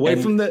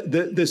 away from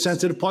the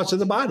sensitive parts of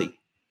the body.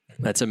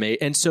 That's amazing.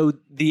 And so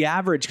the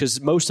average,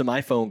 because most of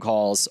my phone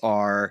calls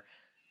I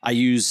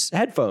use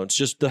headphones,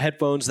 just the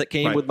headphones that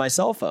came with my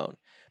cell phone.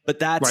 But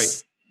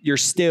that's you're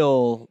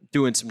still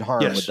doing some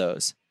harm with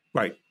those.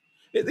 Right.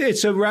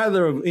 It's a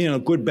rather,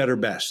 good, better,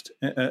 best,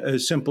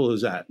 as simple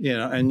as that,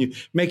 and you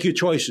make your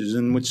choices,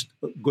 and what's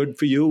good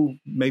for you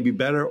may be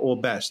better or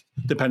best,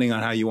 depending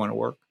on how you want to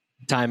work.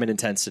 Time and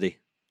intensity,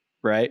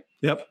 right?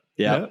 Yep.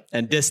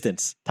 And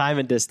distance, time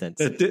and distance.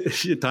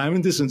 Time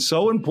and distance,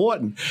 so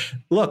important.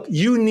 Look,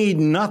 you need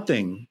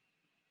nothing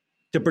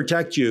to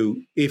protect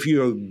you if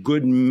you're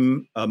good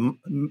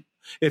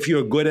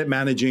at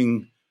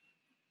managing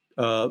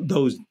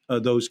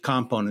those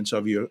components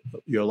of your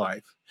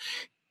life.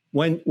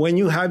 When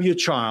you have your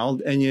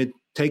child and you're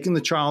taking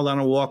the child on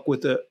a walk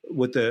with a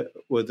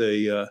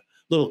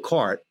little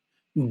cart,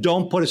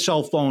 don't put a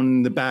cell phone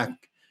in the back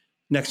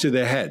next to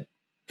their head.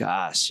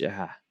 Gosh,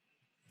 yeah.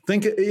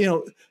 Think,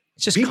 it's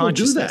just people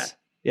do consciousness. that.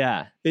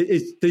 Yeah.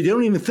 They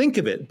don't even think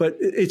of it, but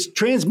it's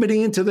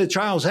transmitting into the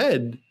child's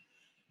head,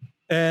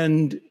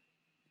 and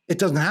it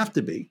doesn't have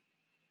to be.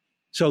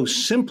 So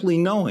simply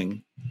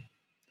knowing.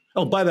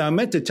 Oh, by the way, I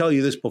meant to tell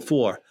you this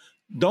before.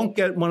 Don't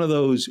get one of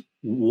those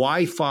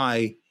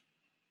Wi-Fi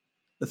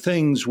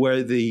things where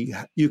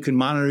you can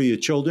monitor your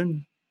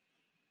children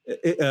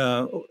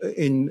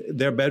in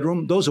their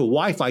bedroom. Those are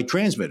Wi-Fi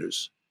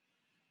transmitters.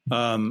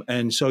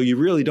 And so you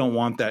really don't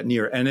want that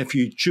near. And if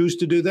you choose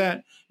to do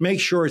that,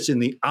 make sure it's in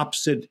the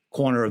opposite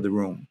corner of the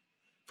room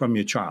from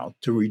your child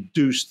to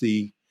reduce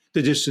the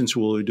distance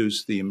will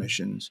reduce the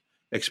emissions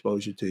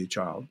exposure to your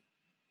child.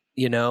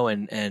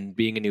 And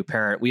being a new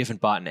parent, we haven't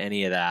bought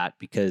any of that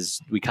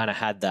because we kind of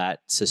had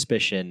that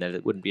suspicion that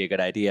it wouldn't be a good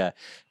idea.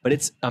 But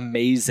it's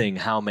amazing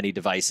how many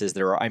devices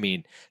there are. I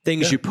mean,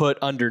 things you put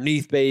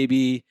underneath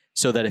baby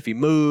so that if he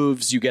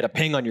moves, you get a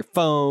ping on your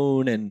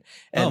phone and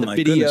the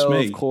video,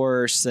 of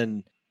course.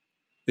 And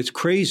it's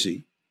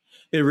crazy.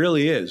 It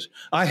really is.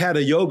 I had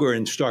a yoga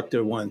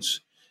instructor once,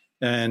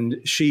 and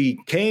she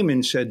came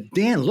and said,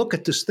 Dan, look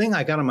at this thing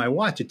I got on my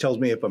watch. It tells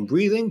me if I'm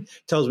breathing,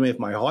 tells me if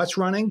my heart's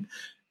running.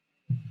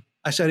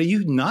 I said, are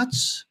you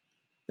nuts?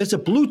 There's a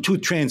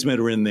Bluetooth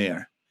transmitter in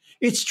there.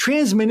 It's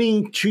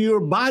transmitting to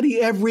your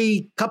body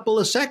every couple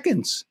of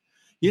seconds.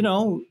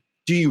 Do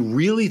you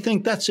really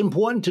think that's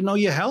important to know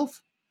your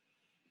health?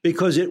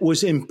 Because it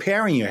was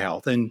impairing your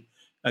health. And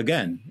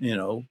again,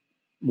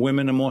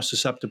 women are more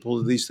susceptible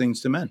to these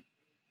things than men.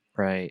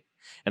 Right.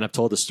 And I've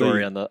told the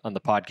story on the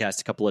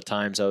podcast a couple of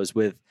times. I was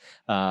with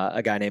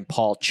a guy named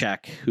Paul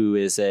Chek, who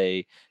is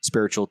a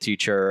spiritual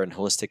teacher and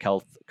holistic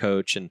health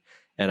coach. And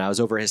I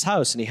was over at his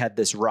house, and he had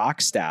this rock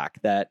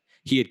stack that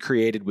he had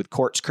created with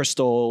quartz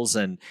crystals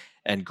and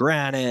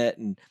granite.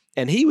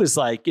 And he was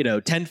like,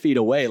 10 feet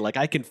away. Like,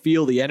 I can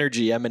feel the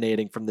energy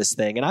emanating from this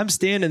thing. And I'm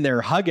standing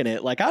there hugging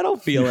it. Like, I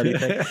don't feel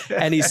anything.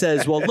 And he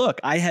says, well, look,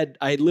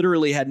 I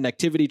literally had an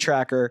activity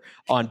tracker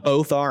on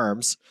both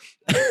arms.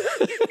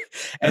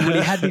 And when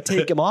he had me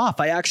take him off,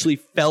 I actually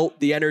felt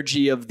the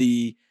energy of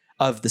the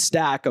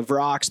stack of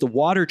rocks, the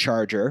water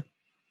charger.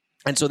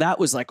 And so that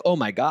was like, oh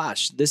my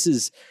gosh, this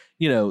is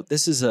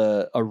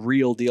a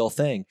real deal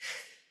thing.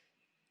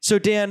 So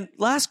Dan,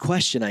 last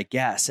question, I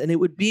guess. And it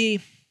would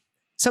be,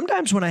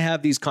 sometimes when I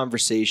have these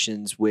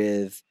conversations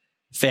with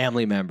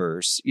family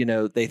members,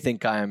 they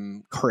think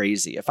I'm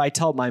crazy. If I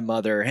tell my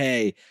mother,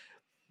 hey,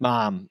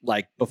 Mom,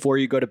 like before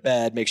you go to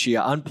bed, make sure you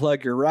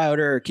unplug your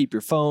router, keep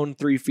your phone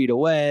 3 feet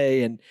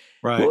away. And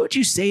what would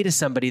you say to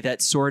somebody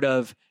that sort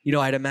of,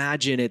 I'd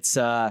imagine it's,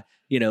 50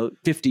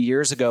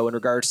 years ago in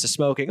regards to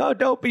smoking. Oh,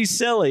 don't be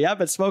silly. I've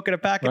been smoking a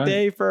pack a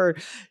day for...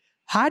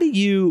 How do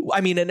you,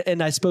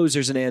 and I suppose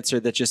there's an answer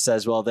that just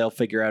says, well, they'll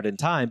figure out in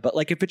time. But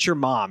like if it's your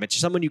mom, it's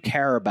someone you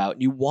care about,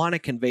 and you want to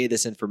convey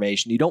this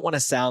information. You don't want to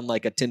sound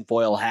like a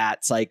tinfoil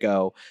hat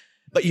psycho,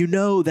 but you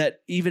know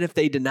that even if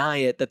they deny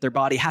it, that their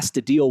body has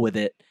to deal with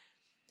it.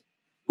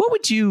 What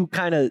would you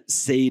kind of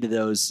say to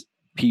those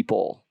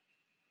people?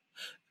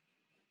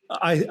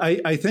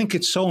 I think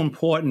it's so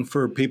important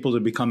for people to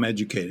become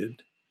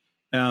educated.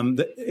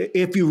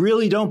 If you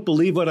really don't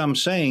believe what I'm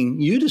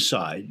saying, you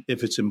decide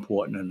if it's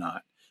important or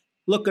not.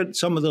 Look at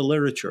some of the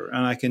literature,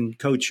 and I can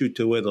coach you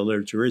to where the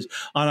literature is.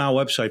 On our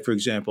website, for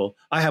example,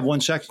 I have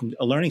one section,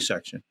 a learning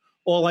section.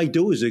 All I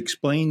do is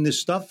explain this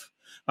stuff.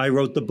 I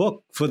wrote the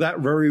book for that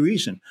very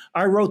reason.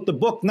 I wrote the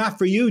book not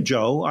for you,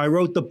 Joe. I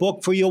wrote the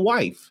book for your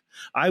wife.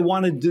 I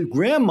wanted the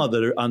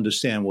grandmother to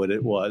understand what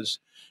it was.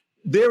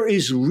 There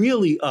is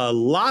really a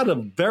lot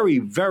of very,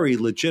 very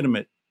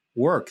legitimate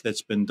work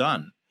that's been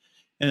done.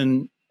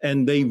 And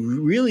they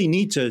really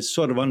need to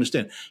sort of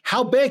understand.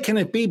 How bad can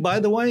it be, by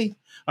the way?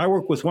 I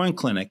work with one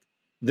clinic.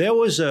 There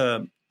was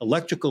a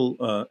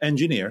electrical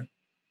engineer.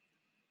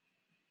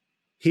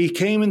 He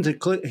came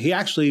he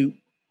actually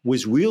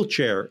was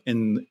wheelchair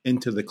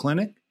into the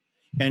clinic,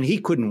 and he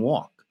couldn't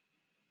walk.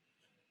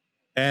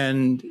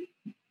 And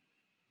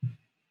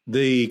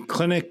the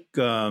clinic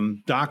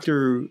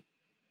doctor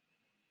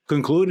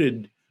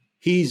concluded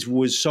he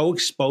was so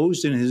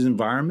exposed in his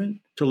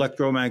environment to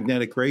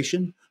electromagnetic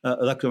radiation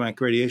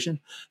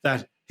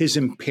that his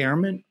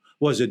impairment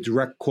was a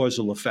direct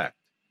causal effect.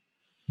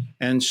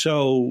 And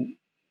so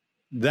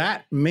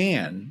that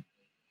man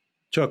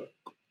took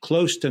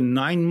close to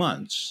 9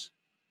 months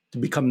to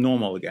become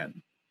normal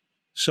again.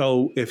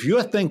 So if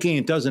you're thinking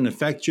it doesn't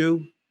affect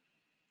you,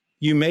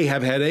 you may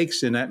have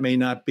headaches and that may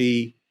not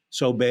be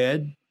so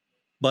bad,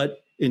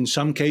 but in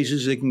some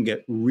cases it can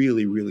get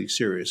really, really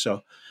serious.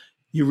 So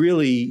you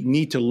really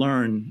need to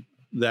learn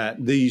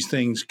that these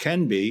things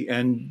can be,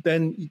 and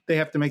then they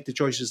have to make the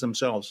choices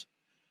themselves.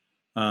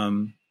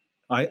 I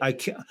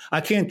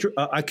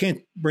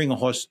can't bring a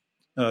horse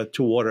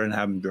to water and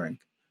have him drink.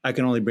 I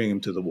can only bring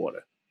him to the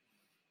water.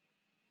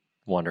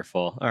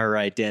 Wonderful. All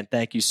right, Dan,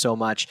 thank you so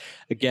much.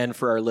 Again,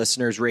 for our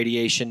listeners,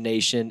 Radiation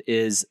Nation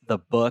is the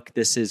book.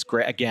 This is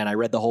great. Again, I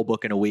read the whole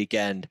book in a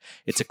weekend.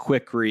 It's a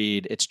quick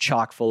read. It's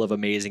chock full of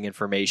amazing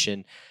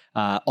information.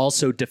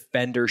 Also,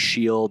 Defender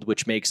Shield,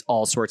 which makes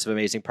all sorts of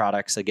amazing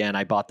products. Again,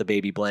 I bought the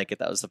baby blanket.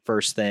 That was the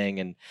first thing.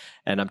 And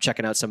I'm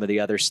checking out some of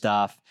the other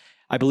stuff.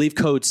 I believe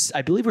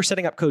we're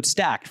setting up code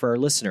STACKED for our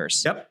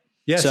listeners. Yep.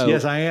 Yes,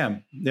 I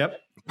am. Yep.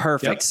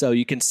 Perfect. Yep. So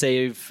you can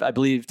save, I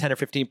believe, 10 or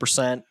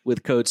 15%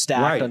 with code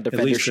STACKED on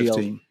Defender Shield.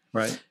 15,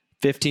 right.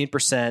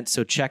 15%.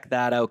 So check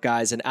that out,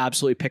 guys, and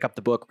absolutely pick up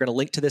the book. We're going to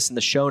link to this in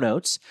the show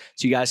notes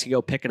so you guys can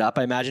go pick it up.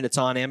 I imagine it's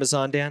on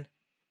Amazon, Dan?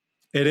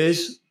 It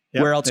is.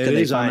 Yep. Where else can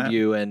they find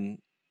you? And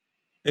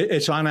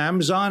it's on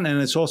Amazon,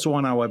 and it's also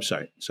on our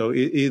website. So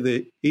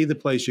either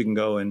place you can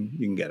go and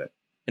you can get it.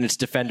 And it's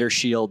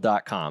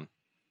DefenderShield.com.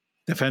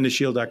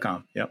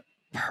 DefenderShield.com. Yep.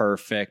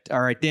 Perfect. All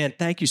right, Dan,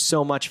 thank you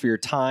so much for your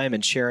time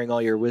and sharing all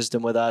your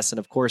wisdom with us. And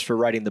of course, for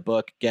writing the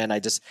book. Again,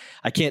 I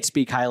can't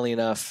speak highly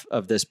enough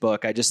of this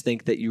book. I just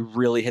think that you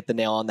really hit the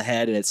nail on the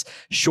head, and it's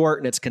short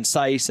and it's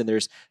concise, and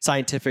there's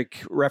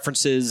scientific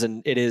references,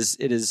 and it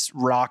is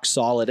rock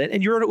solid.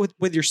 And you wrote it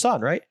with your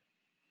son, right?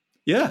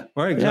 Yeah,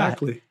 right.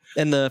 Exactly.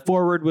 Yeah. And the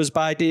foreword was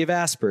by Dave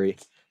Asprey.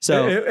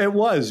 So it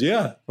was,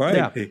 yeah, right.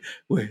 Yeah.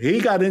 He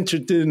got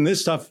interested in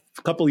this stuff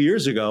a couple of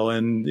years ago,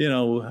 and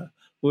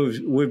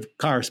we've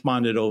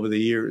corresponded over the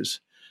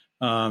years.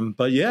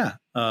 But yeah,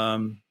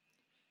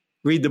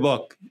 read the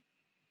book.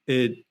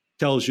 It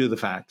tells you the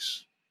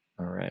facts.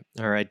 All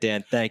right,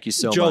 Dan. Thank you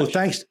so much, Joe.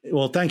 Thanks.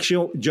 Well, thanks,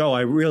 Joe.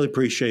 I really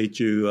appreciate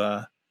you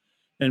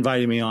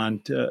inviting me on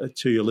to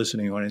your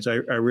listening audience. I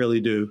really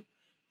do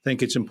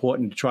think it's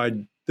important to try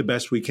the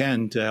best we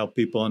can to help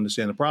people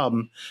understand the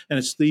problem. And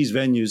it's these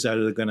venues that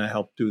are going to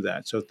help do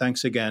that. So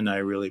thanks again. I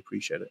really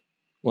appreciate it.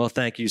 Well,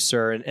 thank you,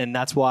 sir. And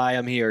that's why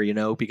I'm here,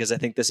 because I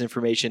think this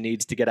information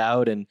needs to get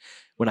out. And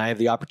when I have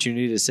the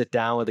opportunity to sit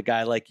down with a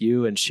guy like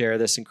you and share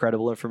this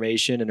incredible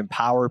information and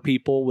empower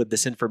people with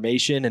this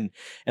information. And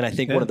I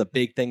think one of the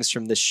big things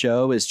from this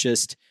show is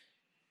just,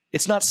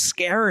 it's not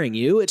scaring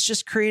you. It's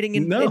just creating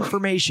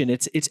information.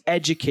 It's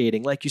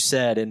educating, like you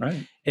said. And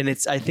right. And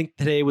I think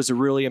today was a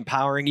really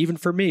empowering, even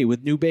for me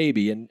with new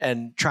baby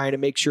and trying to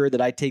make sure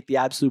that I take the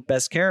absolute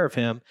best care of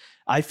him.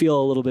 I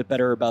feel a little bit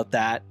better about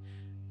that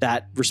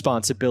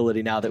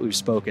responsibility now that we've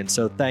spoken.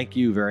 So thank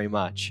you very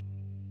much.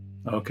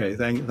 Okay.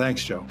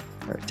 Thanks, Joe.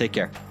 All right, take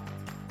care.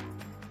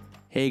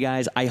 Hey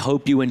guys, I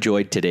hope you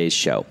enjoyed today's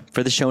show.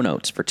 For the show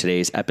notes for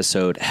today's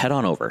episode, head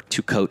on over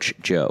to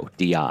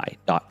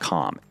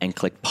CoachJoeDI.com and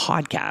click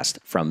podcast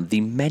from the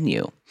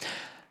menu.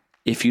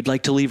 If you'd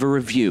like to leave a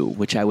review,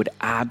 which I would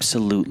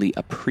absolutely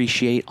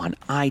appreciate on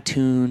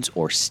iTunes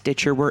or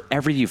Stitcher,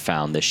 wherever you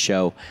found this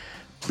show,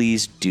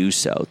 please do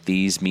so.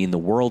 These mean the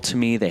world to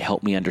me. They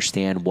help me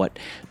understand what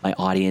my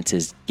audience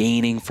is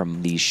gaining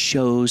from these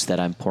shows that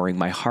I'm pouring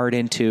my heart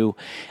into,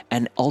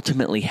 and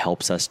ultimately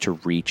helps us to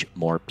reach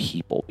more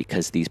people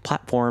because these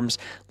platforms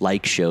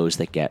like shows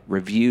that get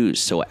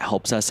reviews. So it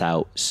helps us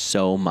out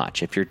so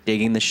much. If you're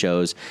digging the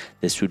shows,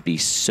 this would be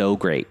so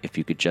great if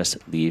you could just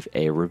leave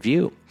a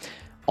review.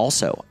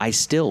 Also, I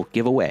still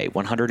give away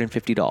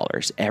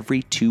 $150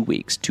 every 2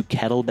 weeks to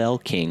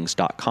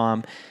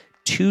kettlebellkings.com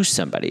to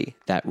somebody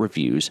that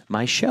reviews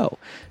my show.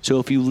 So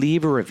if you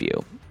leave a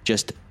review,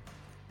 just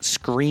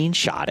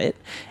screenshot it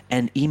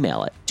and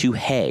email it to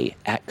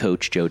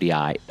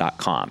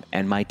hey@coachjodi.com,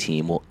 and my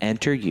team will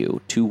enter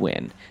you to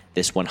win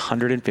this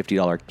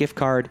 $150 gift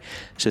card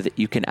so that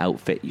you can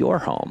outfit your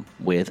home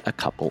with a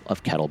couple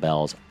of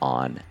kettlebells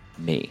on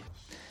me.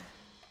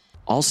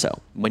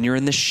 Also, when you're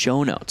in the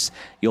show notes,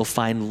 you'll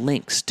find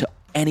links to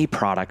any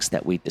products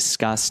that we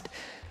discussed.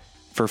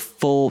 For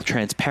full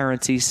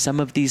transparency,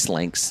 some of these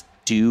links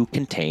do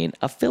contain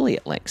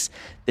affiliate links.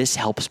 This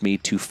helps me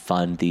to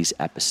fund these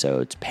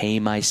episodes, pay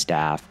my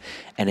staff,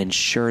 and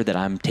ensure that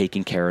I'm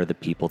taking care of the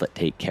people that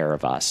take care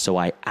of us. So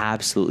I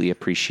absolutely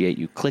appreciate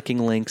you clicking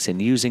links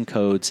and using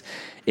codes.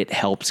 It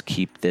helps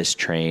keep this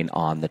train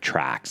on the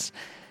tracks.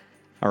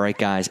 All right,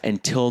 guys,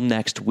 until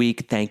next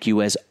week, thank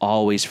you as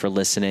always for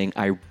listening.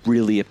 I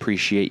really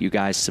appreciate you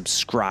guys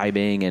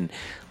subscribing and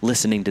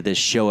listening to this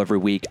show every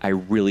week. I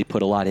really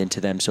put a lot into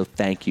them, so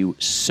thank you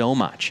so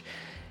much.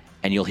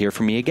 And you'll hear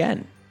from me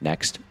again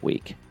next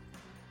week.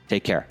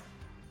 Take care.